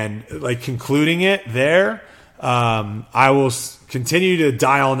 and like concluding it there. I will continue to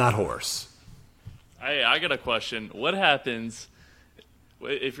die on that horse. I got a question. What happens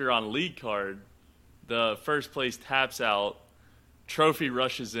if you're on league card, the first place taps out, trophy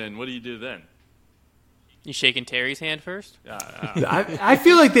rushes in? What do you do then? You shaking Terry's hand first? I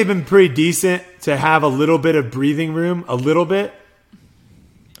feel like they've been pretty decent to have a little bit of breathing room, a little bit.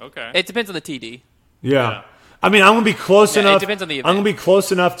 Okay. It depends on the TD. Yeah. I mean, I'm going to be close enough. It depends on the event. I'm going to be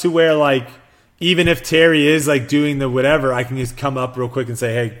close enough to where, like, even if Terry is, like, doing the whatever, I can just come up real quick and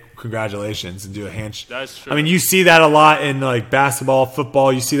say, hey, congratulations, and do a handshake. That's true. I mean, you see that a lot in, like, basketball,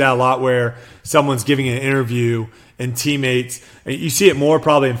 football. You see that a lot where someone's giving an interview and teammates. You see it more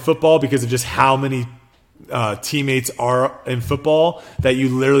probably in football because of just how many teammates are in football that you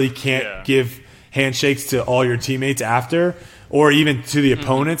literally can't give handshakes to all your teammates after, or even to the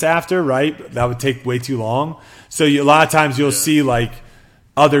opponents after, right? That would take way too long. So a lot of times you'll see like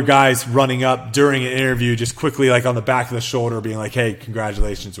other guys running up during an interview just quickly like on the back of the shoulder being like, hey,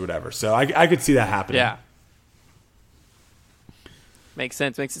 congratulations or whatever. So I could see that happening. Yeah. Makes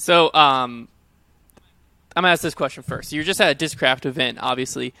sense. So I'm going to ask this question first. You're just at a Discraft event,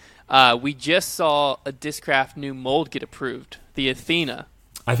 obviously. We just saw a Discraft new mold get approved, the Athena.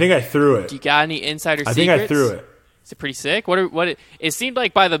 I think I threw it. Do you got any insider secrets? I think I threw it. Is it pretty sick? It seemed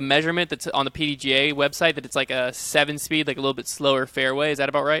like by the measurement that's on the PDGA website that it's like a 7-speed, like a little bit slower fairway. Is that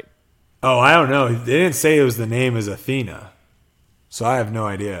about right? Oh, I don't know. They didn't say it was the name as Athena, so I have no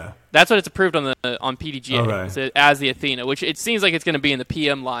idea. That's what it's approved on PDGA. Okay. As the Athena, which it seems like it's going to be in the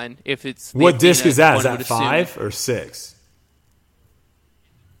PM line if it's. What Athena, disc is that? Is one that would 5 or 6?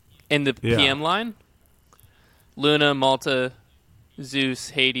 In the PM line? Luna, Malta, Zeus,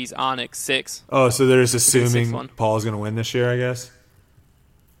 Hades, Onyx, 6. Oh, so they're just the sixth assuming one. Paul's going to win this year, I guess?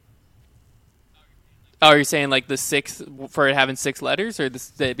 Oh, you're saying like the 6 for it having 6 letters, or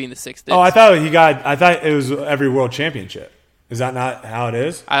it being the 6th disc? Oh, I thought it was every world championship. Is that not how it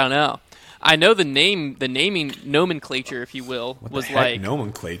is? I don't know. I know the naming nomenclature, if you will, was like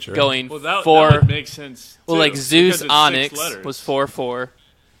nomenclature going that for. would make sense. Well, too, like Zeus because it's Onyx 6 letters. was 4-4,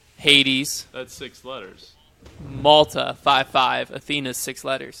 Hades, That's 6 letters. Malta 5-5, Athena's 6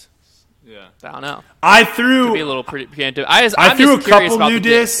 letters. Yeah. I don't know. I threw. Could be a little preemptive. I threw a couple new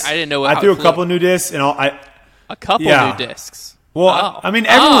discs. I didn't know. I threw a couple new discs, and a couple Yeah. new discs. Well, I mean,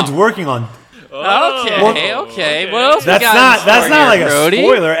 everyone's working on. Okay. What else? That's we got not. in That's store not here, like Brody? a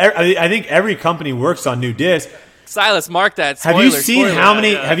spoiler. I think every company works on new discs. Silas, mark that. Have Spoiler, you seen spoiler. how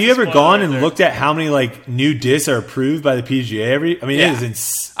many? Yeah, have it's you a ever spoiler gone right and there. looked at how many like new discs are approved by the PGA? It Yeah.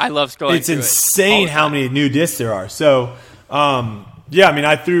 is I love going. it's through insane it how many new discs there are. So, yeah, I mean,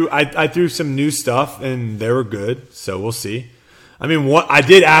 I threw some new stuff and they were good. So we'll see. I mean, I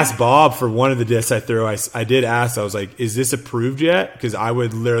did ask Bob for one of the discs I threw. I did ask. I was like, "Is this approved yet?" Because I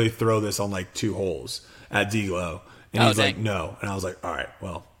would literally throw this on like 2 holes at D-Glow, and he's like, "No," and I was like, "All right,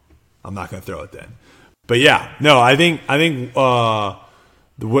 well, I'm not going to throw it then." But yeah, no, I think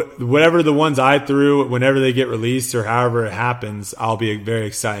whatever the ones I threw, whenever they get released or however it happens, I'll be very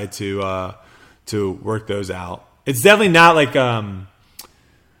excited to work those out. It's definitely not like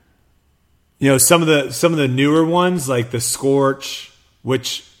some of the newer ones like the Scorch,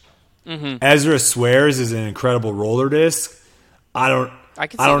 which Ezra swears is an incredible roller disc. I don't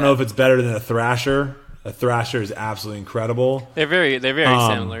know if it's better than a Thrasher. A Thrasher is absolutely incredible. They're very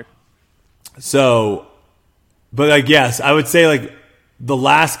similar. So, but I guess I would say like the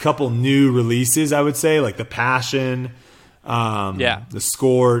last couple new releases, I would say like the Passion, the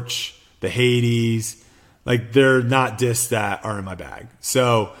Scorch, the Hades, like they're not discs that are in my bag.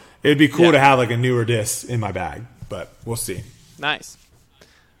 So it'd be cool to have like a newer disc in my bag, but we'll see. Nice.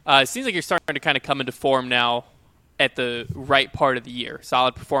 It seems like you're starting to kind of come into form now at the right part of the year.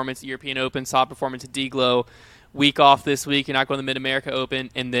 Solid performance at European Open, solid performance at D-Glow. Week off this week, you're not going to the Mid-America Open,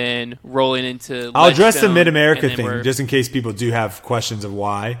 and then rolling into I'll address the Ledgestone, Mid-America and then thing just in case people do have questions of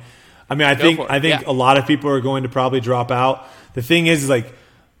why. I mean, I think a lot of people are going to probably drop out. The thing is like,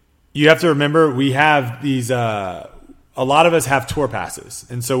 you have to remember we have these. A lot of us have tour passes,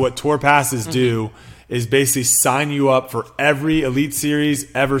 and so what tour passes do is basically sign you up for every Elite Series,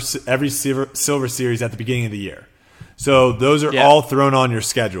 every Silver Series at the beginning of the year. So those are all thrown on your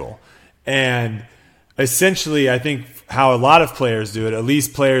schedule. And essentially, I think how a lot of players do it, at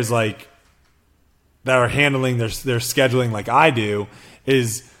least players like that are handling their scheduling like I do,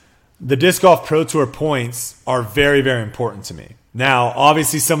 is the Disc Golf Pro Tour points are very, very important to me. Now,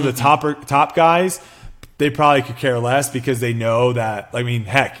 obviously, some of the top guys, they probably could care less because they know that, I mean,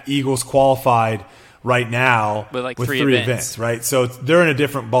 heck, Eagles qualified right now with three events, right? So they're in a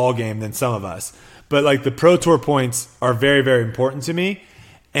different ball game than some of us. But like the Pro Tour points are very, very important to me.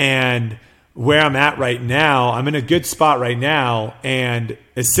 And where I'm at right now, I'm in a good spot right now. And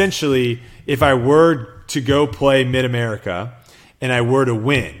essentially, if I were to go play Mid-America and I were to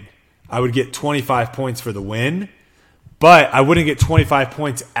win, I would get 25 points for the win, but I wouldn't get 25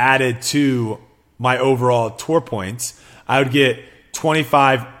 points added to my overall tour points. I would get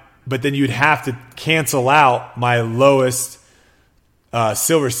 25, but then you'd have to cancel out my lowest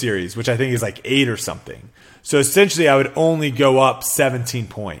Silver Series, which I think is like 8 or something. So essentially, I would only go up 17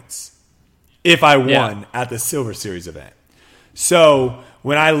 points if I won at the Silver Series event. So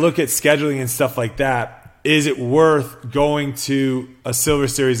when I look at scheduling and stuff like that, is it worth going to a Silver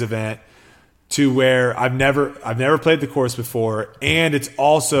Series event to where I've never played the course before, and it's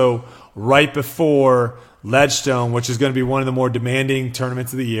also right before Ledgestone, which is going to be one of the more demanding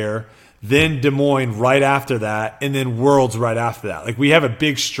tournaments of the year, then Des Moines right after that, and then Worlds right after that. Like, we have a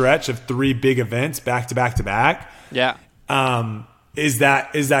big stretch of 3 big events back to back to back. Yeah. Is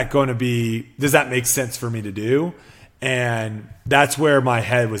that going to be, does that make sense for me to do? And that's where my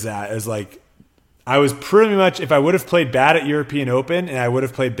head was at, is like, I was pretty much, if I would have played bad at European Open and I would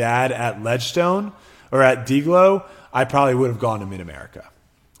have played bad at Ledgestone or at Deglow, I probably would have gone to Mid-America,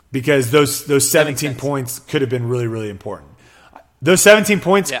 because those 17 points could have been really, really important. Those 17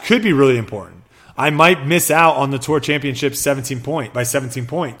 points could be really important. I might miss out on the Tour Championship 17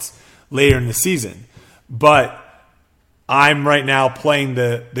 points later in the season. But I'm right now playing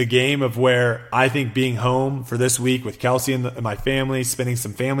the game of where I think being home for this week with Kelsey and my family, spending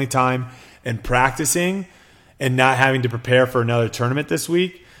some family time and practicing and not having to prepare for another tournament this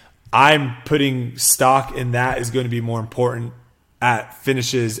week, I'm putting stock in that is going to be more important at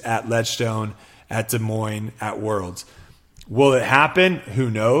finishes at Ledgestone, at Des Moines, at Worlds. Will it happen?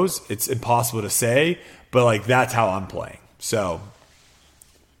 Who knows? It's impossible to say, but like, that's how I'm playing. So,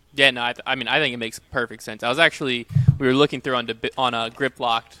 yeah, no, I mean, I think it makes perfect sense. We were looking through on Grip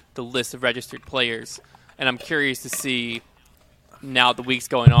Locked, the list of registered players, and I'm curious to see now the week's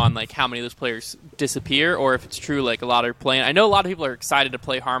going on, like how many of those players disappear, or if it's true, like a lot are playing. I know a lot of people are excited to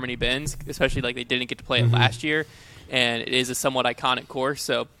play Harmony Bends, especially like they didn't get to play it last year, and it is a somewhat iconic course,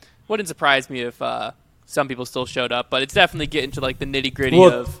 so wouldn't surprise me if some people still showed up, but it's definitely getting to like the nitty gritty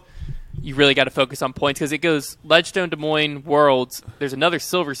of you really got to focus on points, because it goes Ledgestone, Des Moines, Worlds. There's another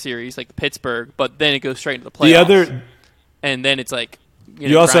Silver Series like Pittsburgh, but then it goes straight into the playoffs. And then it's like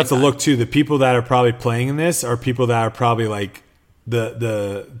you also have to look too. The people that are probably playing in this are people that are probably like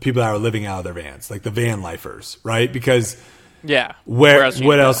the people that are living out of their vans, like the van lifers, right? Because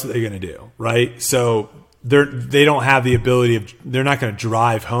what else are they going to do, right? So they don't have the ability of, they're not going to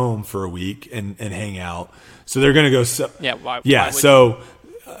drive home for a week and hang out. So they're going to go. So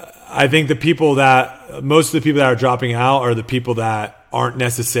I think most of the people that are dropping out are the people that aren't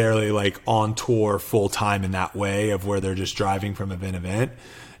necessarily like on tour full time in that way, of where they're just driving from event to event.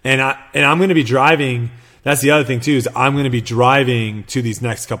 And I'm going to be driving. That's the other thing too, is I'm going to be driving to these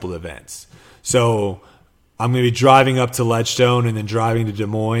next couple of events. So I'm going to be driving up to Ledgestone, and then driving to Des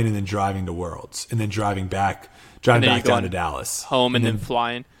Moines, and then driving to Worlds, and then driving back down to Dallas. Home and then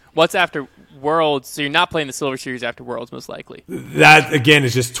flying. What's after Worlds? So you're not playing the Silver Series after Worlds, most likely. That, again,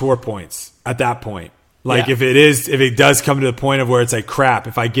 is just tour points at that point. Like, if it does come to the point of where it's like, crap,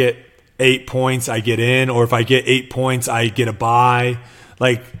 if I get 8 points, I get in, or if I get 8 points, I get a bye.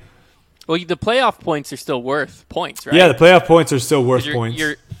 Like, well, the playoff points are still worth points, right? Yeah, the playoff points are still worth points.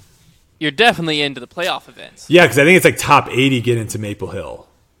 You're definitely into the playoff events. Yeah, because I think it's like top 80 get into Maple Hill.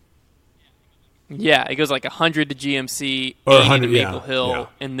 Yeah, it goes like 100 to GMC, or 100 to Maple Hill,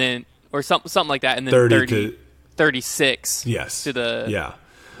 and then or something like that, and then 30 to 36. Yes. To the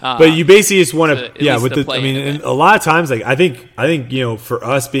but you basically just want to and a lot of times, like I think for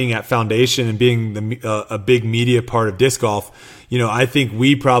us being at Foundation and being a big media part of disc golf, I think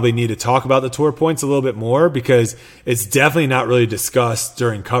we probably need to talk about the tour points a little bit more, because it's definitely not really discussed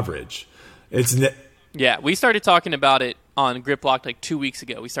during coverage. We started talking about it on Grip Locked like 2 weeks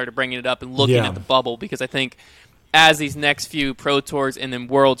ago. We started bringing it up and looking Yeah. at the bubble because I think as these next few Pro Tours and then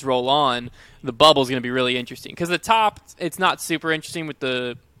Worlds roll on, the bubble is going to be really interesting. Because the top, it's not super interesting with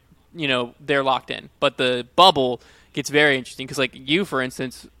the, they're locked in. But the bubble gets very interesting because, like you, for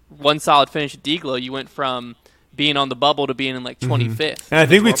instance, one solid finish at D-Glow, you went from being on the bubble to being in like 25th. And I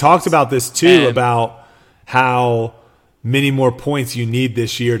think we talked about this too, And- about how many more points you need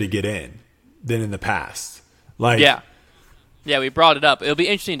this year to get in than in the past. Like, Yeah, we brought it up. It'll be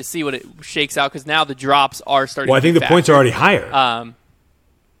interesting to see what it shakes out because now the drops are starting well, I to think be the points are factored. already higher.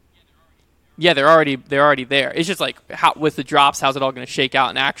 Yeah, they're already there. It's just like how with the drops, how's it all going to shake out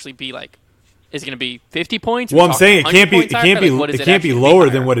and actually be like? Is it going to be 50 points? Well, I'm saying it 100 can't be points higher? Like, what is it can't be actually gonna lower higher?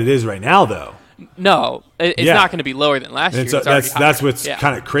 than what it is right now, though. No, it's Yeah. not going to be lower than last year. And It's so already that's higher. what's Yeah.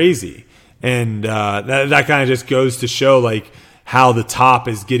 kind of crazy, and that kind of just goes to show like how the top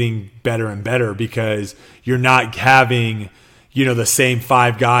is getting better and better because you're not having the same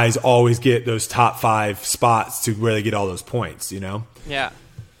 5 guys always get those top 5 spots to where they get all those points. Yeah,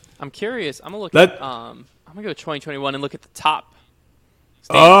 I'm curious. I'm gonna look Let- at. I'm gonna go 2021 and look at the top.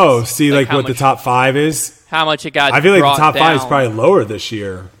 Oh, standings. see, like how what the much- top 5 is. How much it got? I feel like the brought top 5 is down. probably lower this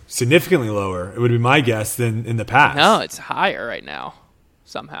year, significantly lower. It would be my guess than in the past. No, it's higher right now.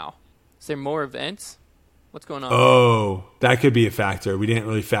 Somehow, is there more events? What's going on? Oh, that could be a factor. We didn't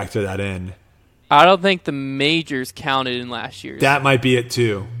really factor that in. I don't think the majors counted in last year's. That might be it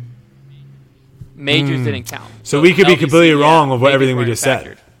too. Majors didn't count. So we could be LBC, completely wrong of what majors everything we weren't just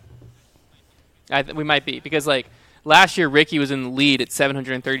said. factored. We might be because like last year, Ricky was in the lead at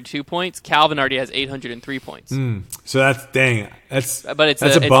 732 points. Calvin already has 803 points. So that's dang. That's But it's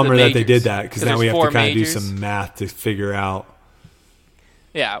that's the- a it's bummer the that they majors. did that because 'Cause now we there's have to 4 kind of do majors. some math to figure out.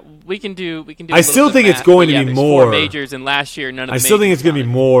 Yeah, we can do. We can do. I a little still bit of think it's math, going but to yeah, be there's more. 4 majors, and last year none of. I the still think majors it's going to be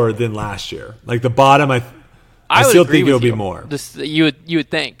counted. more than last year. Like the bottom, I would still agree think with it'll be you. more. You would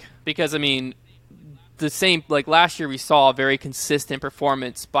think because I mean, the same like last year we saw a very consistent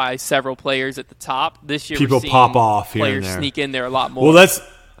performance by several players at the top. This year People we're seeing pop off here and players there. sneak in there a lot more. Well, let's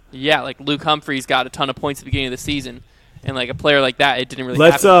like Luke Humphreys got a ton of points at the beginning of the season, and like a player like that, it didn't really.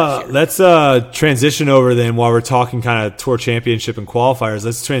 happen last year. let's transition over then while we're talking kind of tour championship and qualifiers.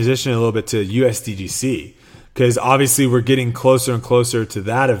 Let's transition a little bit to USDGC because obviously we're getting closer and closer to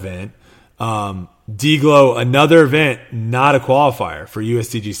that event. D-Glow, another event, not a qualifier for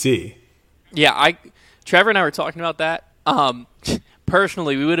USDGC. Yeah, Trevor and I were talking about that.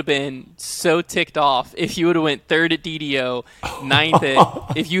 Personally, we would have been so ticked off if you would have went 3rd at DDO, 9th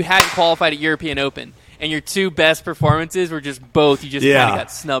at if you hadn't qualified at European Open, and your 2 best performances were just both you just kind Yeah. of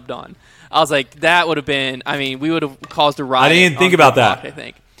got snubbed on. I was like, that would have been. I mean, we would have caused a riot. I didn't think on about Grip that. Lock, I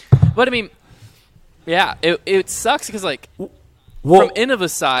think, but I mean, yeah, it sucks because like Well, from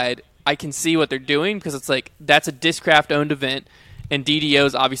Innova's side, I can see what they're doing because it's like that's a Discraft owned event. And DDO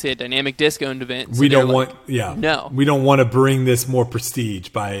is obviously a Dynamic Disc owned event. So we don't they're want, like, no. we don't want to bring this more prestige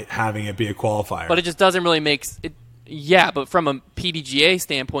by having it be a qualifier. But it just doesn't really make it. Yeah, but from a PDGA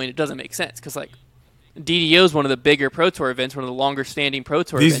standpoint, it doesn't make sense because like DDO is one of the bigger Pro Tour events, one of the longer standing Pro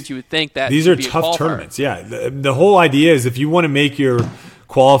Tour events. You would think that these should are be a tough qualifier. tournaments. Yeah, the whole idea is if you want to make your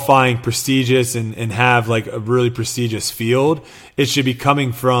qualifying prestigious and have like a really prestigious field, it should be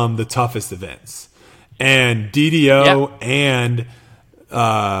coming from the toughest events. And DDO and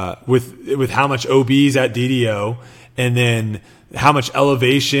with how much OBs at DDO, and then how much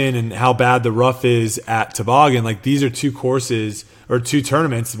elevation and how bad the rough is at Toboggan. Like these are 2 courses or 2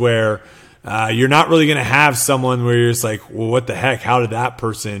 tournaments where you're not really going to have someone where you're just like, well, what the heck? How did that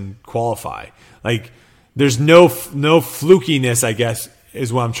person qualify? Like there's no flukiness, I guess,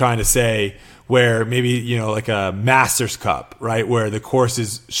 is what I'm trying to say. Where maybe like a Masters Cup, right, where the course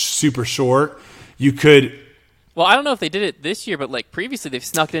is super short, you could. Well, I don't know if they did it this year, but like previously they've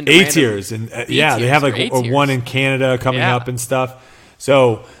snuck into A random tiers and they tiers have or like A a tiers. one in Canada coming Yeah. up and stuff.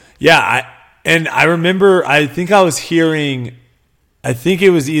 So yeah, I remember I think I was hearing, I think it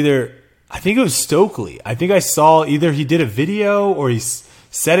was Stokely. I think I saw either he did a video or he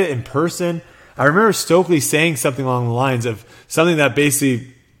said it in person. I remember Stokely saying something along the lines of something that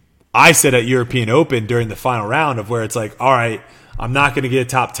basically I said at European Open during the final round of where it's like, all right, I'm not going to get a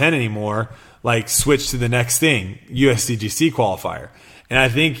top 10 anymore. Like switch to the next thing, USDGC qualifier. And I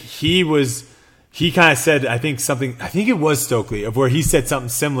think he kind of said, I think it was Stokely of where he said something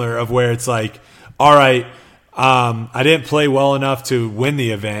similar of where it's like, all right, I didn't play well enough to win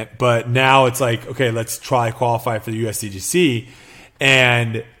the event, but now it's like, okay, let's try qualify for the USDGC.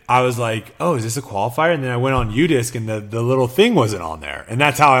 And I was like, oh, is this a qualifier? And then I went on UDisc and the little thing wasn't on there. And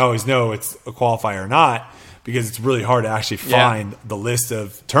that's how I always know it's a qualifier or not, because it's really hard to actually find the list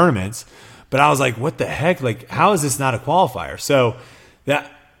of tournaments. But I was like, what the heck? Like, how is this not a qualifier? So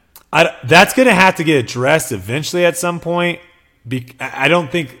that's going to have to get addressed eventually at some point. I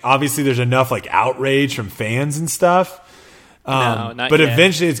don't think, obviously, there's enough like outrage from fans and stuff. No, not but yet.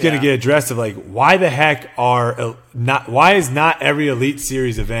 eventually it's going to get addressed of like, why the heck why is not every Elite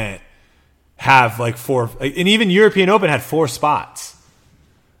Series event have like 4, and even European Open had 4 spots.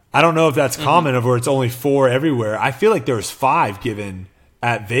 I don't know if that's common or it's only 4 everywhere. I feel like there was 5 given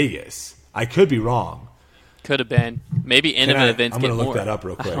at Vegas. I could be wrong. Could have been. Maybe Innova events I'm get going to more. look that up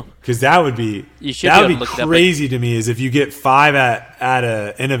real quick because that would be You should be able to look it up, crazy to me. Is if you get 5 at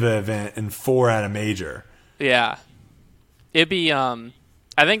a Innova event and 4 at a major. Yeah. It'd be, I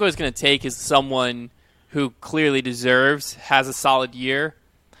think what it's going to take is someone who clearly deserves, has a solid year.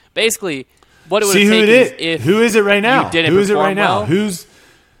 Basically, what it would See who take it is is. if Who is it right now? you didn't Who is it right perform now? well,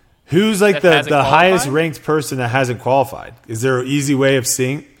 Who's like that the hasn't highest qualified? ranked person that hasn't qualified? Is there an easy way of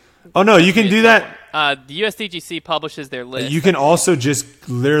seeing? Oh no, you can do that. The USDGC publishes their list. You can also just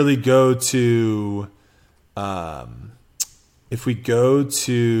literally go to, if we go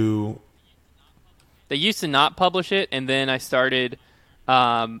to, They used to not publish it, and then I started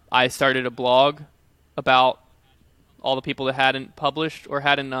a blog about all the people that hadn't published or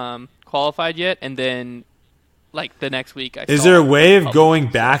hadn't qualified yet, and then like the next week I is saw there a it way of published. going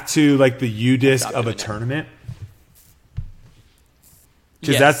back to like the UDisc Stop of a doing that. tournament?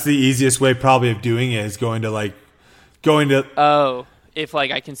 Because Yes. that's the easiest way probably of doing it is going to Oh, if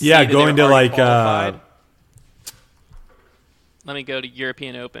like I can see yeah, that they going were to already like qualified. Let me go to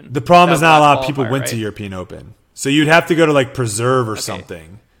European Open. the problem That is was not a last lot of people qualifier, went to right? European Open. So you'd have to go to like Preserve or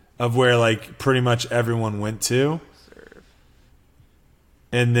something of where like pretty much everyone went to.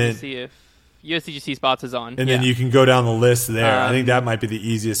 And then Let's see if USDGC spots is on. and then you can go down the list there. I think Um, that might be the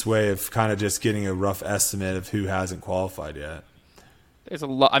easiest way of kind of just getting a rough estimate of who hasn't qualified yet. There's a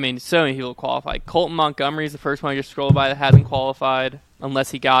lot. I mean, so many people qualified. Colton Montgomery is the first one I just scrolled by that hasn't qualified,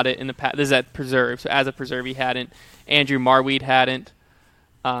 unless he got it in the past. This is at Preserve, so as a Preserve, he hadn't. Andrew Marweed hadn't.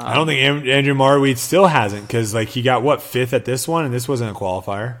 I don't think Andrew Marweed still hasn't because like he got 5th at this one and this wasn't a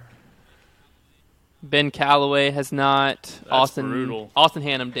qualifier. Ben Calloway has not. brutal. Austin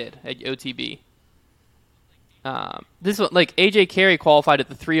Hannum did at OTB. This one, like AJ Carey qualified at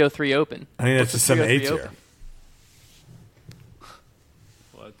the 303 Open. I think that's What's just the some A 303 tier. Open?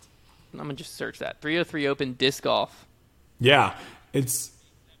 What? I'm gonna just search that 303 Open disc golf. Yeah, it's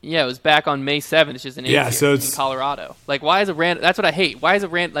Yeah, it was back on May 7th. It's just an 8 Yeah, tier so it's- in Colorado. Like, why is a random? That's what I hate. Why is a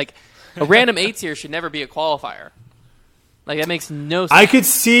random 8 tier should never be a qualifier? Like that makes no sense. I could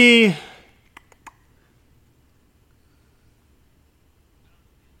see.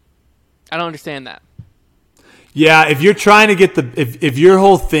 I don't understand that. Yeah, if you're trying to get if your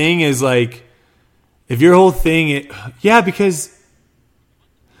whole thing is like, yeah, because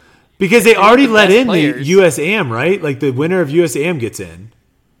they already the let best in players. the USAM, right? Like the winner of USAM gets in,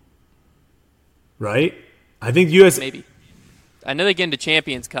 right? I think Maybe. I know they get into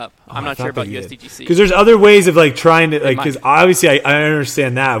Champions Cup. I'm not sure about USDGC. because there's other ways of like trying to like might. because obviously I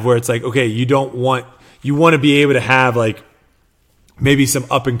understand that of where it's like okay you want to be able to have like maybe some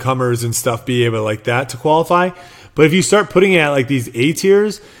up and comers and stuff be able to like that to qualify, but if you start putting it at like these A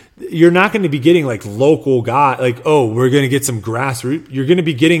tiers, you're not going to be getting like local guy like oh we're going to get some grassroots. You're going to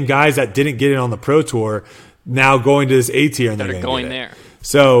be getting guys that didn't get it on the Pro Tour now going to this A tier and That they're are going going get it. there.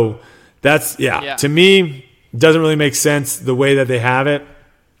 So that's Yeah. to me doesn't really make sense the way that they have it.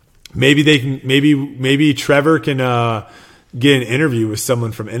 Maybe they can. Maybe Trevor can get an interview with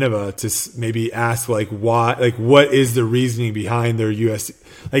someone from Innova to maybe ask like why, like what is the reasoning behind their US,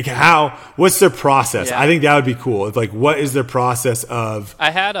 like what's their process? Yeah. I think that would be cool. If like what is their process of I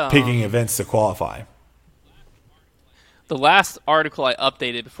had picking events to qualify? the last article I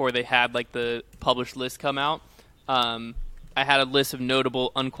updated before they had like the published list come out. I had a list of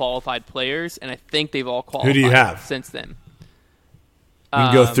notable unqualified players, and I think they've all qualified. Who do you have? Since then? We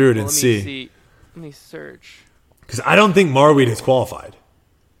can go through it and let me see. Let me search. Because I don't think Marweed has qualified.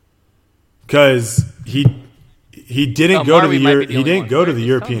 Because he didn't go to the Marweed might be the he only didn't one. go to Where the is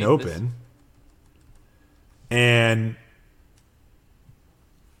European telling me this? Open, and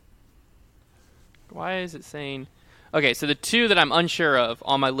Why is it saying? Okay, so the two that I'm unsure of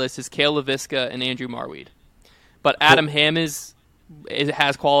on my list is Kale LaVisca and Andrew Marweed. But Adam Ham has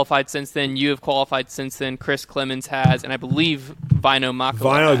qualified since then. You have qualified since then. Chris Clemens has, and I believe Vino Makala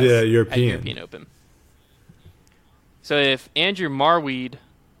Vino has did at European. Open. So if Andrew Marweed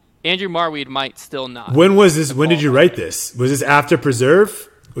might still not. when was this? When did you write this? Was this after Preserve?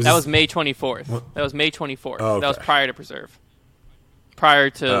 That was May 24th. That was May 24th. Oh, That was okay. prior to Preserve. Prior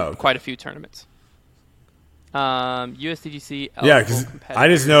to Oh, okay. quite a few tournaments. USDGC. Yeah, because I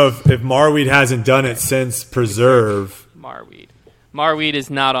just know if Marweed hasn't done it since Preserve. Marweed is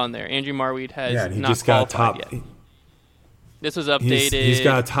not on there. Andrew Marweed has Yeah, and he not just got a qualified top. yet. This was updated. He's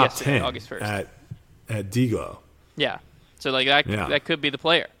got a top yesterday, 10 August 1st. at D-Glow. Yeah, so like that Yeah. that could be the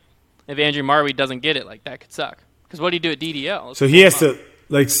player. If Andrew Marweed doesn't get it, like that could suck. Because what do you do at DDL? So he has to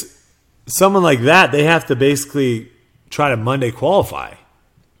someone like that. They have to basically try to Monday qualify.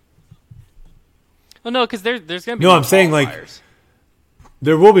 Well, no, because there's going to be No, more I'm saying, like, qualifiers.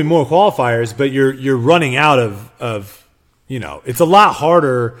 There will be more qualifiers, but you're running out of it's a lot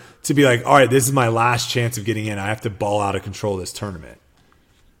harder to be like, all right, this is my last chance of getting in. I have to ball out of control this tournament.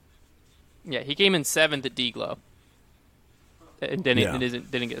 Yeah, he came in 7th at D-Glow. And Yeah.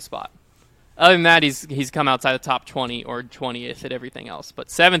 didn't get a spot. Other than that, he's come outside the top 20 or 20th at everything else. But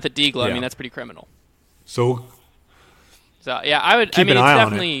 7th at D-Glow, I Yeah. mean, that's pretty criminal. So So yeah, I would. Keep I mean, an it's eye on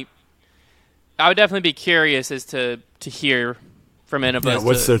definitely. I would definitely be curious as to hear from Innova. yeah, as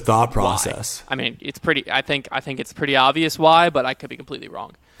what's to their thought why. process? I mean, it's pretty. I think it's pretty obvious why, but I could be completely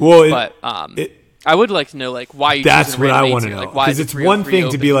wrong. Well, But I would like to know like why you. that's choosing what I random want to dates know, here. Like, why because is it's the one 303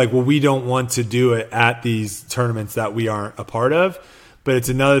 thing to be open? like, well, we don't want to do it at these tournaments that we aren't a part of, but it's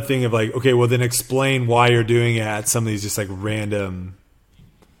another thing of like, okay, well, then explain why you're doing it at some of these just like random.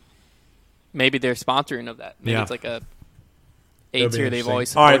 Maybe they're sponsoring of that. Maybe Yeah. it's like a That'd AIDS be here they've interesting.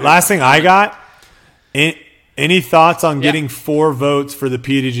 always. All right, supported. last thing I got. Any thoughts on Yeah. getting 4 votes for the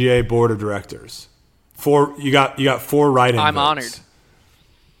PDGA board of directors? You got 4 write-in I'm votes. honored.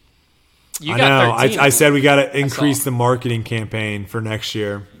 You I got know. 13. I said we got to increase saw. the marketing campaign for next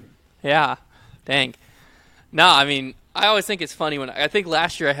year. Yeah, dang. No, I mean, I always think it's funny when I think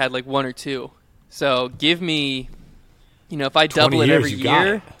last year I had like 1 or 2. So give me, if I 20 double it years, every you got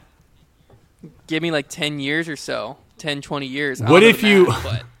year, it. give me like 10 years or so, 10, 20 years. I What don't know if the you- math,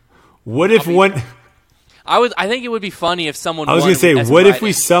 but What if be- one? I think it would be funny if someone. I was won going to say, as a what if we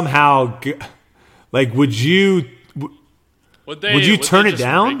write-in. somehow, would you? Would you Would you turn it just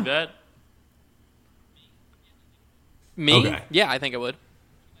down? rig that? Me? Okay. Yeah, I think it would.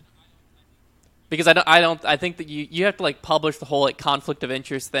 Because I think that you have to like publish the whole like conflict of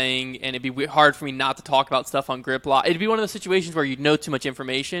interest thing, and it'd be hard for me not to talk about stuff on Grip Law. It'd be one of those situations where you know too much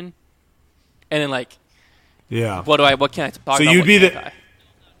information, and then like, Yeah. what can I talk So about? you'd what be can't the- I?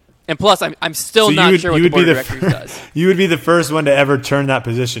 And plus, I'm still So not sure what the board of directors fir- does. you would be the first one to ever turn that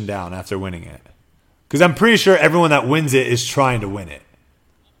position down after winning it, because I'm pretty sure everyone that wins it is trying to win it.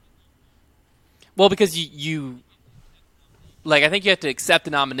 Well, because you like, I think you have to accept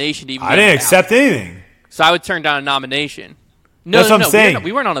the nomination to even. I be on didn't the accept ballot. anything. So I would turn down a nomination. No, That's no, what I'm no, saying.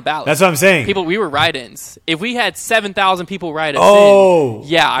 We weren't on a ballot. That's what I'm saying. We were write-ins. If we had 7,000 people write us Oh, in,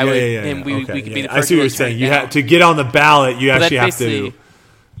 yeah, I would, yeah, and we okay, could be yeah. the I first see what one you're to turn saying. it You down. have to get on the ballot. You But actually have that's to. basically-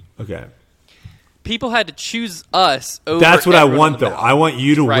 Okay. People had to choose us over. That's what I everyone on want, the though. ballot. I want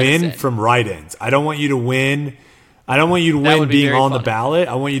you to Write us win in. from write-ins. I don't want you to win. I don't want you to That win would be being very on the funny. ballot.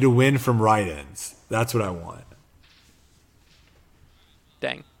 I want you to win from write-ins. That's what I want.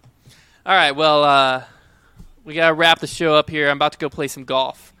 Dang. All right, well, we got to wrap the show up here. I'm about to go play some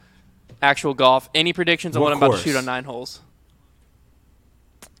golf. Actual golf. Any predictions on What what I'm about to course? shoot on 9 holes?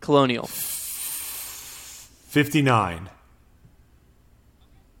 Colonial. 59.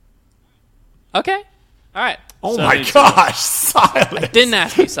 Okay. All right. Oh So my it's- gosh, Silas. Didn't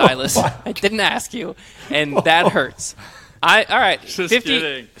ask you, Silas. I didn't ask you, and that hurts. All right. Just 50,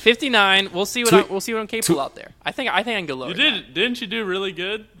 kidding. 59. We'll see what Tweet- I'm capable out there. I think I can go lower. You than that. didn't you do really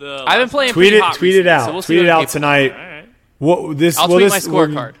good? I've been playing Tweet pretty it. hot Tweet it recently, out. so we'll see Tweet it what I'm out capable of. tonight. All right. What this? I'll well, tweet this, my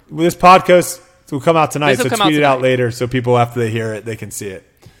scorecard. This podcast will come out tonight, This will so come tweet out it out tonight. later, so people after they hear it, they can see it.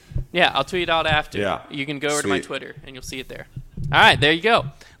 Yeah, I'll tweet it out after. Yeah. You can go over to my Sweet. Twitter, and you'll see it there. All right, there you go.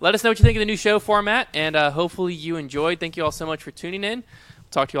 Let us know what you think of the new show format, and hopefully you enjoyed. Thank you all so much for tuning in.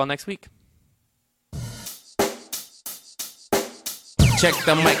 Talk to you all next week. Check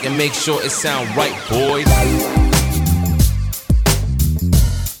the mic and make sure it sound right, boys.